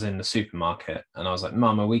in the supermarket and I was like,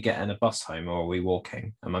 Mum, are we getting a bus home or are we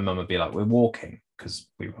walking? And my mum would be like, we're walking, because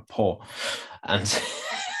we were poor. And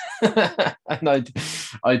and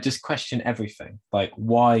I just question everything. Like,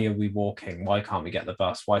 why are we walking? Why can't we get the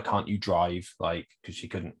bus? Why can't you drive? Like, because she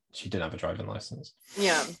didn't have a driving license.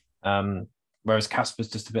 Yeah. Whereas Casper's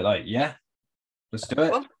just a bit like, yeah, let's do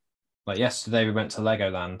it. Well, like yesterday we went to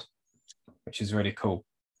Legoland, which is really cool.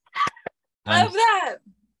 And love that.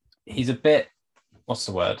 He's a bit, what's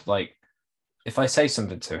the word? Like, if I say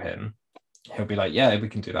something to him, he'll be like, yeah, we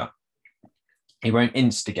can do that. He won't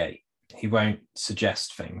instigate. He won't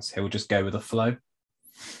suggest things. He'll just go with the flow.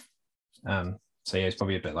 So yeah, he's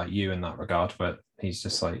probably a bit like you in that regard, but he's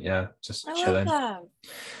just like, yeah, just chilling.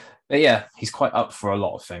 But yeah, he's quite up for a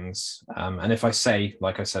lot of things. And if I say,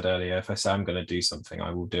 like I said earlier, if I say I'm going to do something,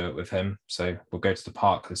 I will do it with him. So we'll go to the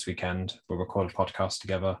park this weekend. We'll record a podcast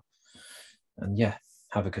together. And yeah,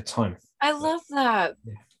 have a good time. I love that.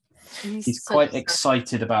 Yeah. He's quite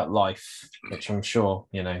excited about life, which I'm sure,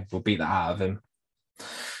 we'll beat that out of him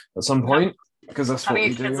at some point, because that's what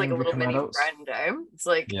we do. It's like a little mini friend, eh? It's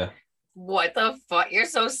like, yeah, what the fuck? You're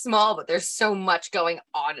so small, but there's so much going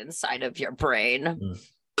on inside of your brain.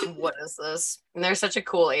 What is this? And they're such a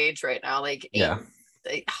cool age right now. Like, yeah,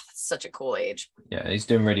 such a cool age. Yeah, he's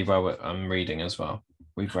doing really well with reading as well.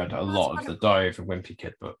 We've read a lot of the Diary of a Wimpy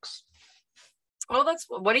Kid books. Oh,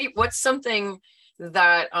 what's something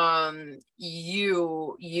that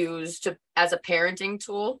you used as a parenting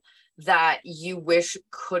tool that you wish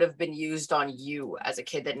could have been used on you as a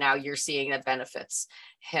kid that now you're seeing that benefits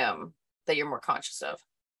him, that you're more conscious of?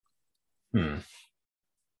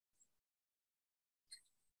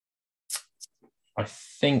 I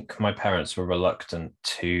think my parents were reluctant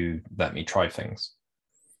to let me try things.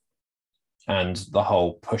 And the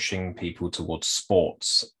whole pushing people towards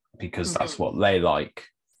sports because that's what they like,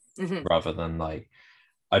 rather than like,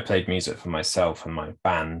 I played music for myself and my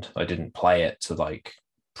band. I didn't play it to like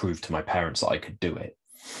prove to my parents that I could do it.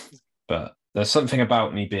 But there's something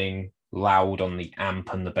about me being loud on the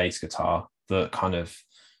amp and the bass guitar that kind of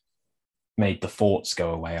made the thoughts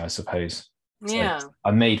go away, I suppose. Yeah. So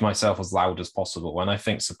I made myself as loud as possible. And I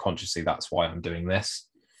think subconsciously that's why I'm doing this.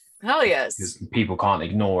 Hell yes. Because people can't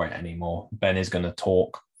ignore it anymore. Ben is going to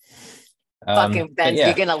talk. Fucking Ben,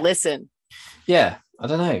 you're going to listen. Yeah, I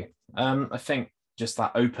don't know. I think just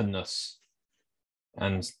that openness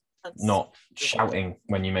and not shouting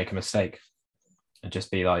when you make a mistake, and just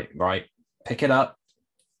be like, right, pick it up,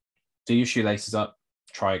 do your shoelaces up,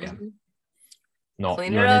 try again. Not,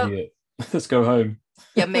 clean you're an idiot. Let's go home.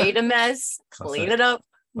 You made a mess. Clean it up.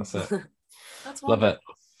 That's it. That's love it.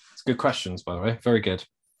 It's good questions, by the way. Very good.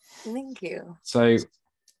 Thank you. So,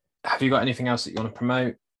 have you got anything else that you want to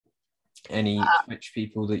promote? Any Twitch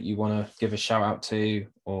people that you want to give a shout out to,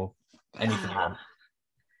 or anything you want?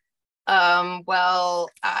 Well,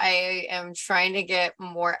 I am trying to get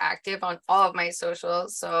more active on all of my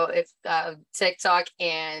socials. So if TikTok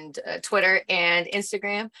and Twitter and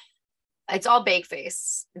Instagram, It's all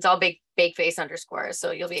Bakeface. It's all Bakeface underscore.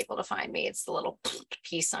 So you'll be able to find me. It's the little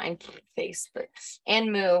peace sign face, but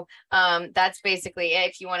and Moo. That's basically it.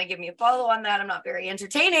 If you want to give me a follow on that, I'm not very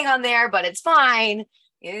entertaining on there, but it's fine.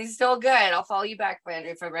 It's still good. I'll follow you back,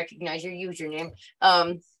 Brandon, if I recognize your username.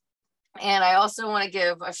 And I also want to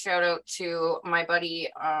give a shout out to my buddy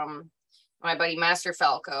Master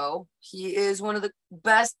Falco. He is one of the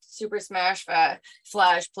best Super Smash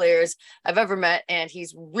Flash players I've ever met, and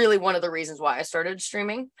he's really one of the reasons why I started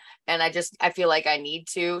streaming. And I feel like I need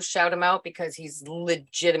to shout him out because he's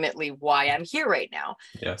legitimately why I'm here right now.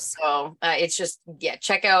 Yeah. So it's just, yeah,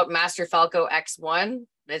 check out Master Falco X1.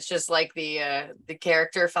 It's just like the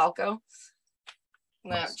character Falco.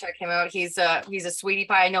 Nice. Check him out. He's a sweetie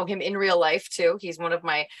pie. I know him in real life too. He's one of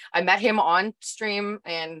my. I met him on stream,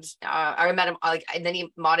 and I met him and then he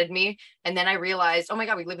modded me, and then I realized, oh my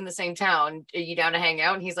god, we live in the same town. Are you down to hang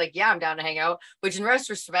out? And he's like, yeah, I'm down to hang out. Which in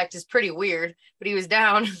retrospect is pretty weird, but he was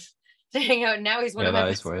down to hang out. And now he's one of my.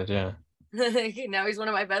 That is weird. Yeah. Now he's one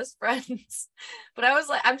of my best friends. But I was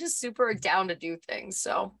like, I'm just super down to do things.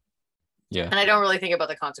 So. Yeah. And I don't really think about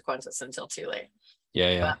the consequences until too late.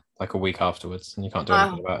 Yeah. Like a week afterwards, and you can't do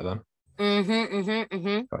anything about it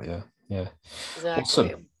then. But yeah. Exactly.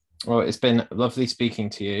 Awesome. Well, it's been lovely speaking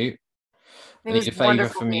to you. I need a favour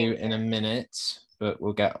from you in a minute, but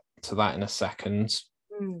we'll get to that in a second.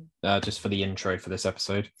 Just for the intro for this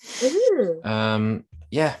episode.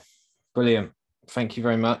 Yeah, brilliant. Thank you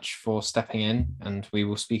very much for stepping in, and we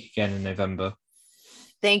will speak again in November.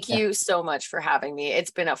 Thank you so much for having me.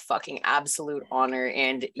 It's been a fucking absolute honor,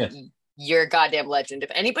 and you're a goddamn legend.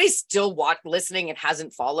 If anybody's still listening and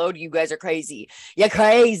hasn't followed, you guys are crazy. You're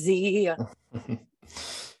crazy.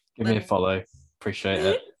 Give me a follow. Appreciate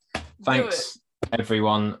it. Thanks,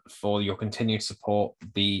 everyone, for your continued support.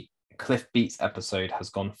 The Cliff Beats episode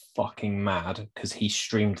has gone fucking mad because he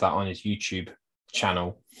streamed that on his YouTube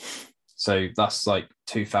channel. So that's like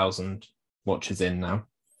 2,000 watches in now.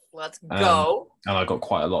 Let's go. And I got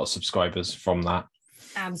quite a lot of subscribers from that.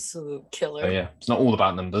 Absolute killer. So yeah, it's not all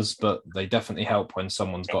about numbers, but they definitely help when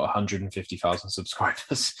someone's got 150,000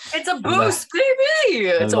 subscribers. It's a boost, baby.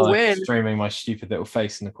 It's a win. Streaming my stupid little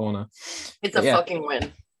face in the corner. It's a fucking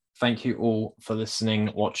win. Thank you all for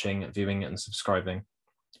listening, watching, viewing, and subscribing.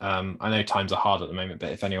 I know times are hard at the moment,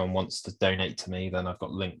 but if anyone wants to donate to me, then I've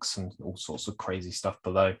got links and all sorts of crazy stuff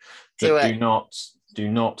below. But do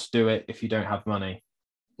not do it if you don't have money.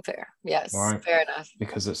 Fair. Yes. Right? Fair enough.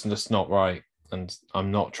 Because it's just not right. And I'm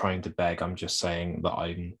not trying to beg. I'm just saying that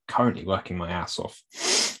I'm currently working my ass off.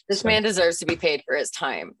 This man deserves to be paid for his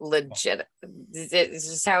time. Legit. It's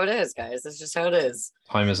just how it is, guys. It's just how it is.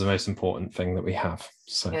 Time is the most important thing that we have.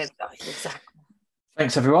 So exactly.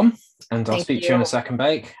 Thanks, everyone. And I'll speak to you in a second,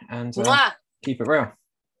 Bake. And keep it real.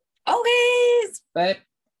 Always. Babe.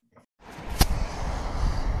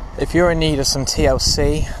 If you're in need of some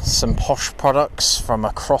TLC, some posh products from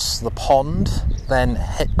across the pond, then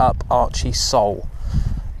hit up Archie Soul.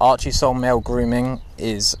 Archie Soul Male Grooming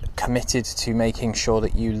is committed to making sure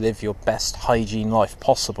that you live your best hygiene life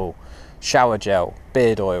possible. Shower gel,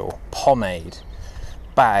 beard oil, pomade,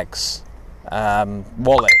 bags,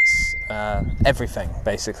 wallets, everything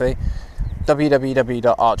basically.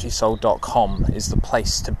 www.archiesoul.com is the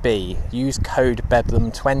place to be. Use code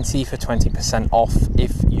BEDLAM20 for 20% off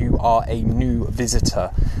if you are a new visitor.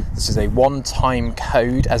 This is a one-time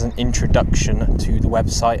code as an introduction to the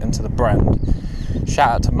website and to the brand. Shout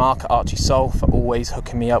out to Mark at Archie Soul for always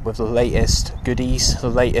hooking me up with the latest goodies, the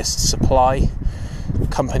latest supply.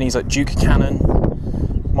 Companies like Duke Cannon,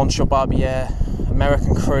 Monsieur Barbier,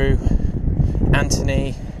 American Crew,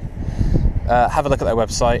 Anthony. Have a look at their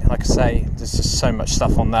website. Like I say, there's just so much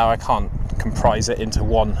stuff on there. I can't comprise it into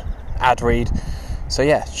one ad read. So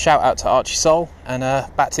yeah, shout out to Archie Soul, and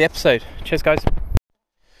back to the episode. Cheers, guys.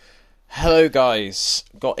 Hello, guys.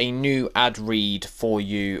 Got a new ad read for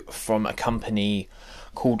you from a company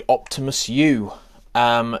called Optimus U.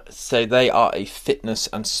 So they are a fitness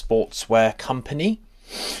and sportswear company.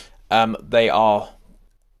 They are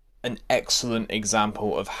an excellent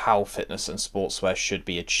example of how fitness and sportswear should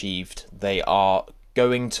be achieved. They are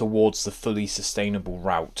going towards the fully sustainable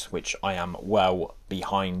route, which I am well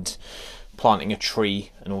behind, planting a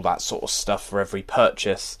tree and all that sort of stuff for every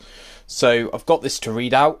purchase. So I've got this to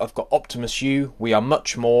read out. I've got Optimus U. We are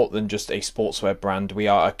much more than just a sportswear brand. We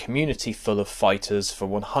are a community full of fighters for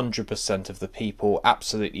 100% of the people,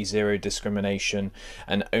 absolutely zero discrimination,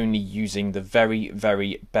 and only using the very,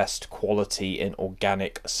 very best quality in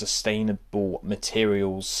organic, sustainable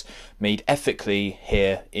materials made ethically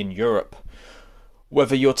here in Europe.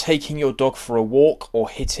 Whether you're taking your dog for a walk or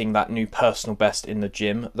hitting that new personal best in the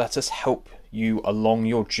gym, let us help you along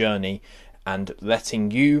your journey and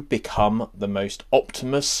letting you become the most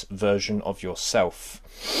Optimus version of yourself.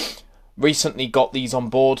 Recently got these on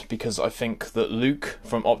board because I think that Luke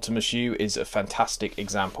from Optimus U is a fantastic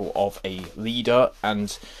example of a leader,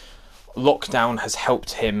 and lockdown has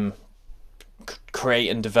helped him create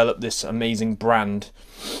and develop this amazing brand.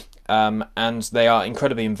 And they are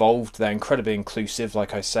incredibly involved, they're incredibly inclusive,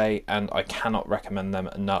 like I say, and I cannot recommend them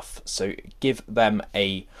enough. So give them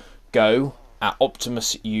a go at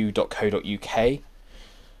optimusu.co.uk.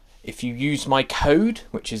 If you use my code,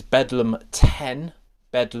 which is Bedlam10,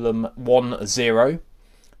 Bedlam10,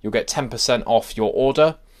 you'll get 10% off your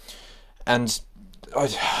order. And I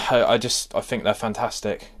think they're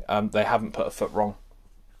fantastic. They haven't put a foot wrong.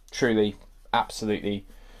 Truly, absolutely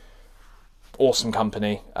awesome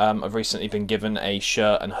company. I've recently been given a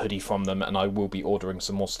shirt and hoodie from them, and I will be ordering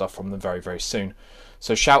some more stuff from them very, very soon.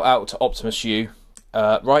 So shout out to Optimus U.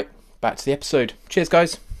 Right, back to the episode. Cheers,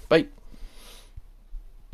 guys. Bye.